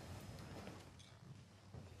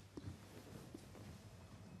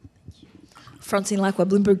 Francine Lacqua,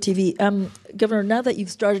 Bloomberg TV. Governor, now that you've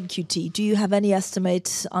started QT, do you have any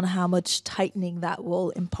estimate on how much tightening that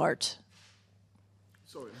will impart?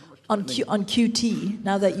 Sorry, how much tightening? On QT,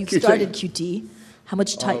 now that you've started QT, how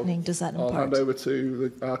much tightening does that impart? I'll hand over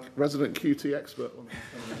to our resident QT expert.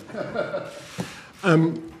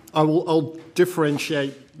 I'll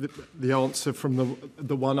differentiate the answer from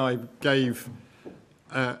the one I gave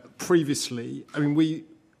previously.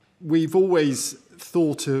 We've always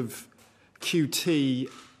thought of QT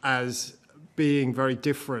as being very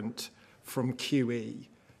different from QE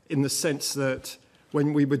in the sense that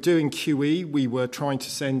when we were doing QE, we were trying to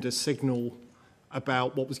send a signal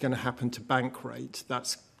about what was going to happen to bank rate.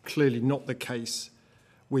 That's clearly not the case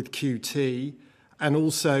with QT. And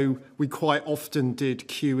also, we quite often did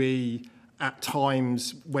QE at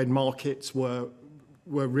times when markets were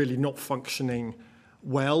really not functioning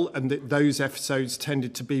well, and those episodes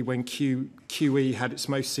tended to be when QE had its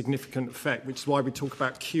most significant effect, which is why we talk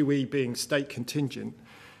about QE being state contingent.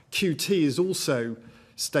 QT is also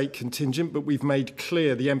state contingent, but we've made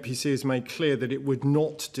clear, the MPC has made clear that it would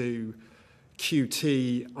not do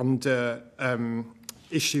QT under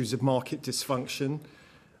issues of market dysfunction.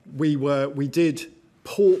 We did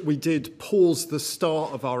pause the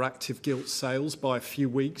start of our active gilt sales by a few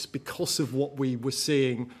weeks because of what we were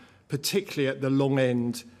seeing, particularly at the long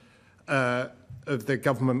end of the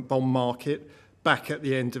government bond market back at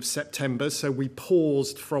the end of September. So we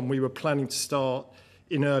paused we were planning to start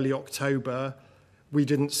in early October. We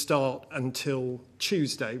didn't start until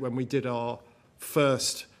Tuesday when we did our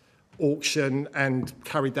first auction and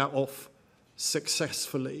carried that off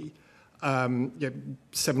successfully.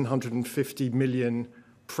 750 million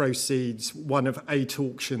proceeds, one of 8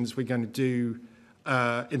 auctions we're going to do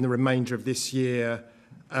in the remainder of this year,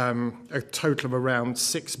 a total of around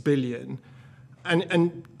 6 billion.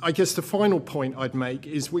 And I guess the final point I'd make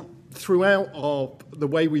is throughout the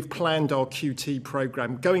way we've planned our QT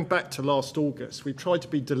program, going back to last August, we've tried to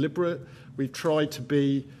be deliberate. We've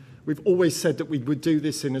always said that we would do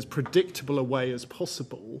this in as predictable a way as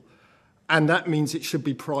possible. And that means it should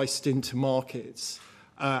be priced into markets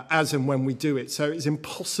as and when we do it. So it's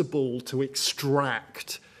impossible to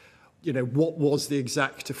extract what was the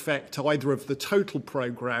exact effect either of the total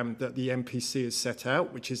program that the MPC has set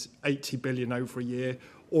out, which is 80 billion over a year,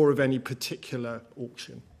 or of any particular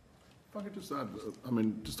auction. If I could just add, I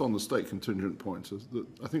mean, just on the state contingent point, is that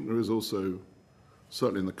I think there is also,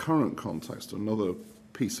 certainly in the current context, another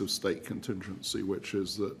piece of state contingency, which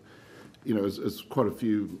is that, you know, as quite a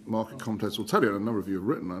few market commentators will tell you, and a number of you have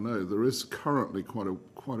written, I know, there is currently quite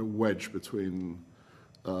a wedge between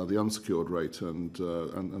the unsecured rate and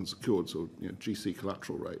secured, sort of, you know, GC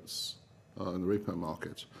collateral rates in the repo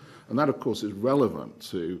market. And that, of course, is relevant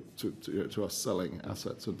to us selling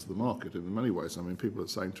assets into the market in many ways. I mean, people are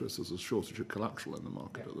saying to us there's a shortage of collateral in the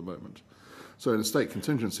market at the moment. So in a state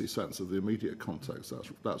contingency sense of the immediate context,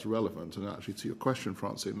 that's relevant. And actually, to your question,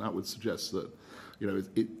 Francine, that would suggest that, you know,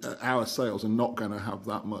 our sales are not going to have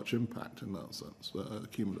that much impact in that sense,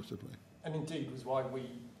 cumulatively. And indeed was why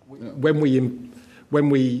when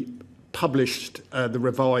we published the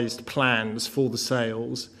revised plans for the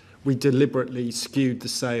sales, we deliberately skewed the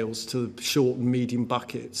sales to short and medium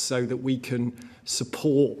buckets so that we can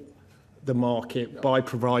support the market by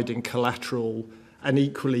providing collateral, and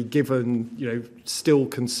equally, given, you know, still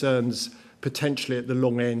concerns potentially at the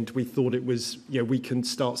long end, we thought it was, you know, we can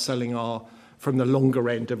start selling from the longer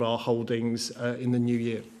end of our holdings in the new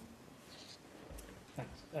year.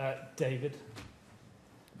 Thanks. David.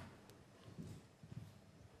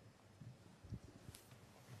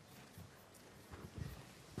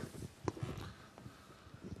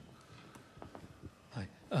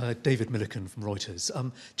 David Milliken from Reuters.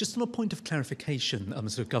 Just on a point of clarification,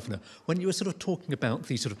 sort of Governor, when you were sort of talking about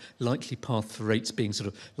the sort of likely path for rates being sort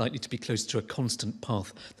of likely to be closer to a constant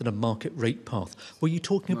path than a market rate path, were you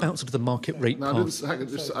talking about sort of the market rate path? I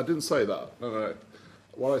didn't say that. No.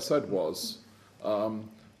 What I said was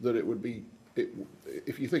that it would be,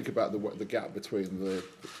 if you think about the gap between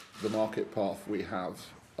the market path we have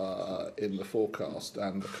in the forecast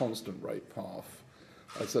and the constant rate path,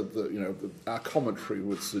 I said that, you know, our commentary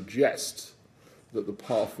would suggest that the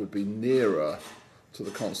path would be nearer to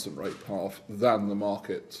the constant rate path than the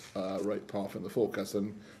market rate path in the forecast.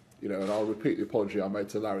 And, you know, and I'll repeat the apology I made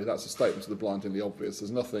to Larry. That's a statement to the blindingly obvious.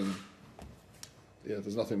 There's nothing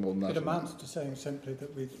more than that. It amounts to saying simply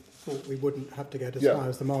that we thought we wouldn't have to get as Yeah. high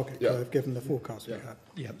as the market curve given the forecast we had.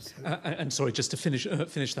 Yeah, and sorry, just to finish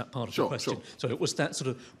that part of the question. Sure. So was that sort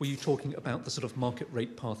of, were you talking about the sort of market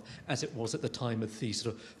rate path as it was at the time of the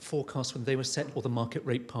sort of forecast when they were set, or the market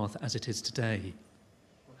rate path as it is today?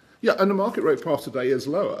 Yeah, and the market rate path today is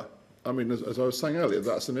lower. I mean, as I was saying earlier,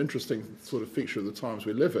 that's an interesting sort of feature of the times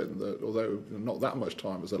we live in, that although not that much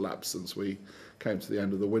time has elapsed since we came to the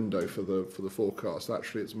end of the window for the forecast,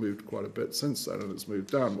 actually it's moved quite a bit since then, and it's moved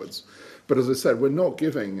downwards. But as I said, we're not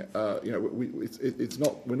giving, you know,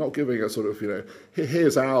 we're not giving a sort of, you know,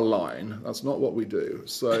 here's our line. That's not what we do.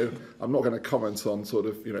 So I'm not going to comment on sort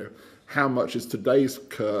of, you know, how much is today's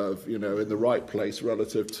curve, you know, in the right place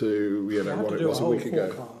relative to, you know, what it was a week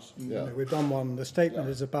ago. You know, we've done one. The statement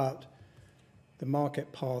is about the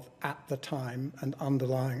market path at the time and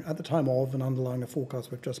underlying, at the time of and underlying the forecast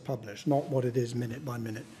we've just published, not what it is minute by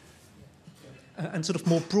minute. And sort of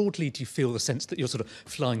more broadly, do you feel the sense that you're sort of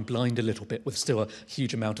flying blind a little bit with still a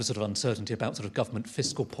huge amount of sort of uncertainty about sort of government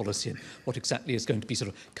fiscal policy and what exactly is going to be sort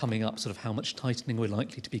of coming up, sort of how much tightening we're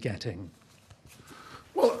likely to be getting?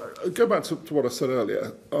 Well, go back to what I said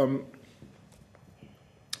earlier.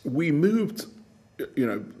 We moved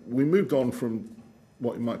on from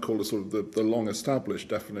what you might call a sort of the long-established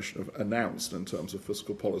definition of announced in terms of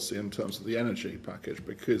fiscal policy, in terms of the energy package,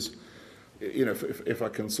 because, you know, if I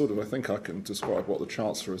can sort of, I think I can describe what the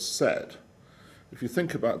Chancellor has said. If you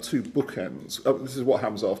think about two bookends, this is what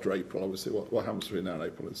happens after April, obviously what happens between now and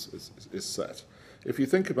April is set. If you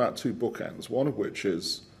think about two bookends, one of which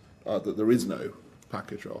is that there is no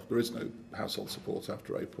package off, there is no household support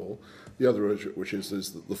after April. The other, which is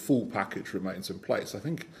that the full package remains in place. I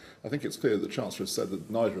think it's clear that the Chancellor has said that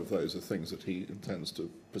neither of those are things that he intends to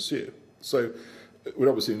pursue. So it would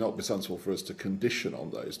obviously not be sensible for us to condition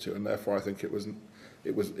on those two, and therefore I think it was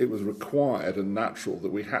required and natural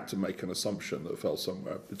that we had to make an assumption that fell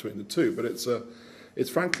somewhere between the two. But it's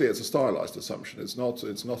frankly a stylized assumption. It's not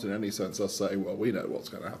in any sense us saying, well, we know what's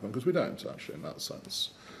going to happen, because we don't actually in that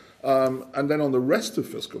sense. And then on the rest of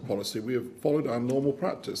fiscal policy, we have followed our normal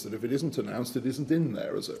practice that if it isn't announced, it isn't in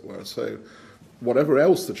there, as it were. So whatever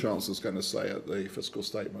else the Chancellor's going to say at the fiscal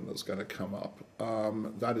statement that's going to come up,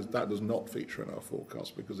 that does not feature in our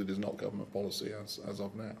forecast because it is not government policy as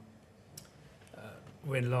of now.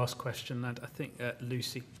 We're in last question, and I think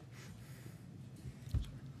Lucy.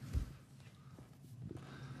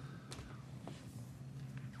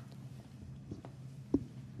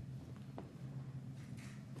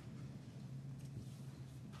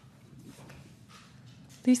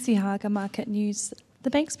 Lucy Hager, Market News. The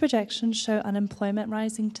bank's projections show unemployment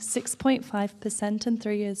rising to 6.5% in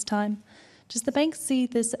 3 years' time. Does the bank see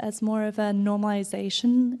this as more of a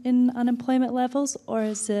normalization in unemployment levels, or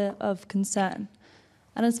is it of concern?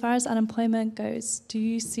 And as far as unemployment goes, do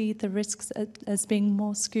you see the risks as being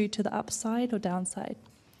more skewed to the upside or downside?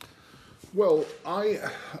 Well,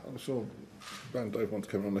 I'm sure Ben and Dave want to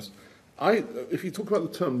come on this. If you talk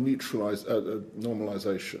about the term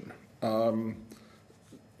normalisation,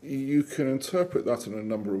 you can interpret that in a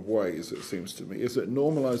number of ways, it seems to me. Is it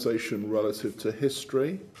normalisation relative to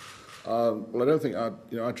history? Well, I don't think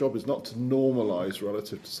our job is not to normalise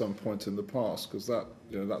relative to some point in the past, because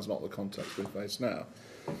that's not the context we face now.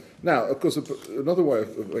 Now, of course, another way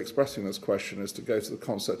of expressing this question is to go to the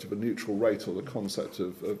concept of a neutral rate, or the concept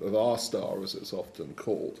of R star, as it's often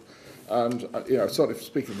called. And certainly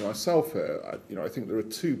speaking for myself here, I think there are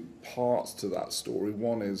two parts to that story.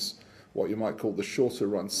 One is what you might call the shorter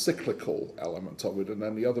run cyclical element of it, and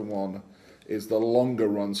then the other one is the longer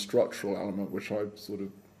run structural element, which I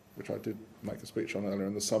did make a speech on earlier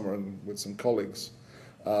in the summer, and with some colleagues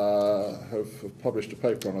have published a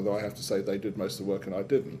paper on, although I have to say they did most of the work and I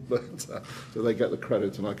didn't, but so they get the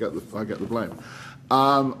credit and I get the blame.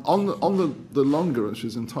 On the longer, which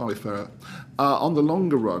is entirely fair, on the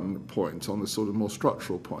longer run point, on the sort of more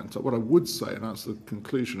structural point, what I would say, and that's the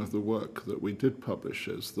conclusion of the work that we did publish,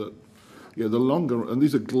 is that the longer, and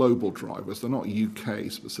these are global drivers, they're not UK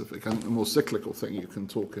specific, and the more cyclical thing you can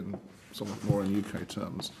talk in somewhat more in UK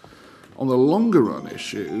terms. On the longer run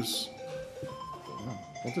issues,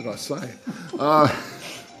 what did I say?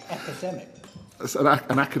 Academic.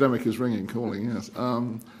 An academic is calling, yes.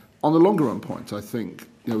 On the longer run point, I think,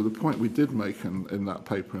 the point we did make in that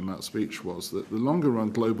paper, in that speech, was that the longer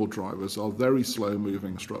run global drivers are very slow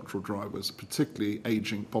moving structural drivers, particularly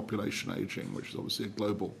population aging, which is obviously a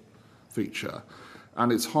global feature.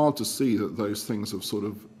 And it's hard to see that those things have sort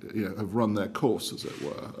of, have run their course, as it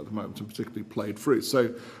were, at the moment, and particularly played through.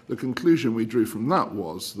 So the conclusion we drew from that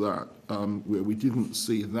was that we didn't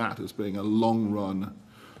see that as being a long-run,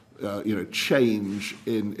 change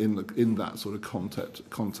in that sort of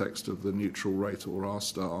context of the neutral rate, or R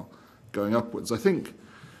star, going upwards. I think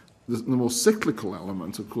the more cyclical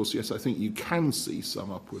element, of course, yes, I think you can see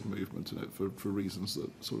some upward movement in it for reasons that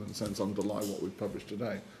sort of, in a sense, underlie what we've published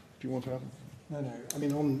today. Do you want to add? No. I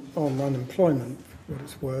mean, on unemployment, for what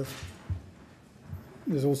it's worth,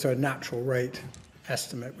 there's also a natural rate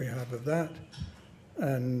estimate we have of that,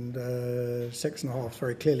 and 6.5 is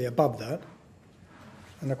very clearly above that.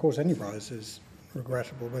 And of course, any rise is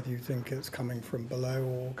regrettable, whether you think it's coming from below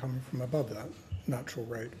or coming from above that natural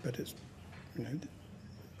rate. But it's,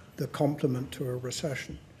 the complement to a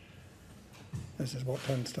recession. This is what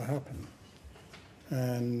tends to happen.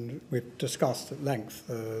 And we've discussed at length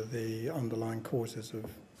the underlying causes of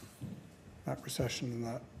that recession and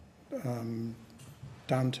that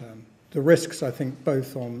downturn. The risks, I think,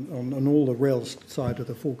 both on all the real side of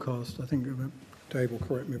the forecast, I think Dave will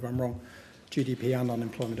correct me if I'm wrong, GDP and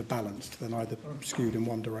unemployment are balanced. They're neither skewed in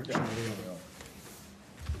one direction or the other.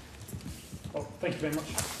 Well, thank you very much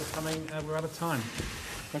for coming. We're out of time.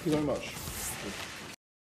 Thank you very much.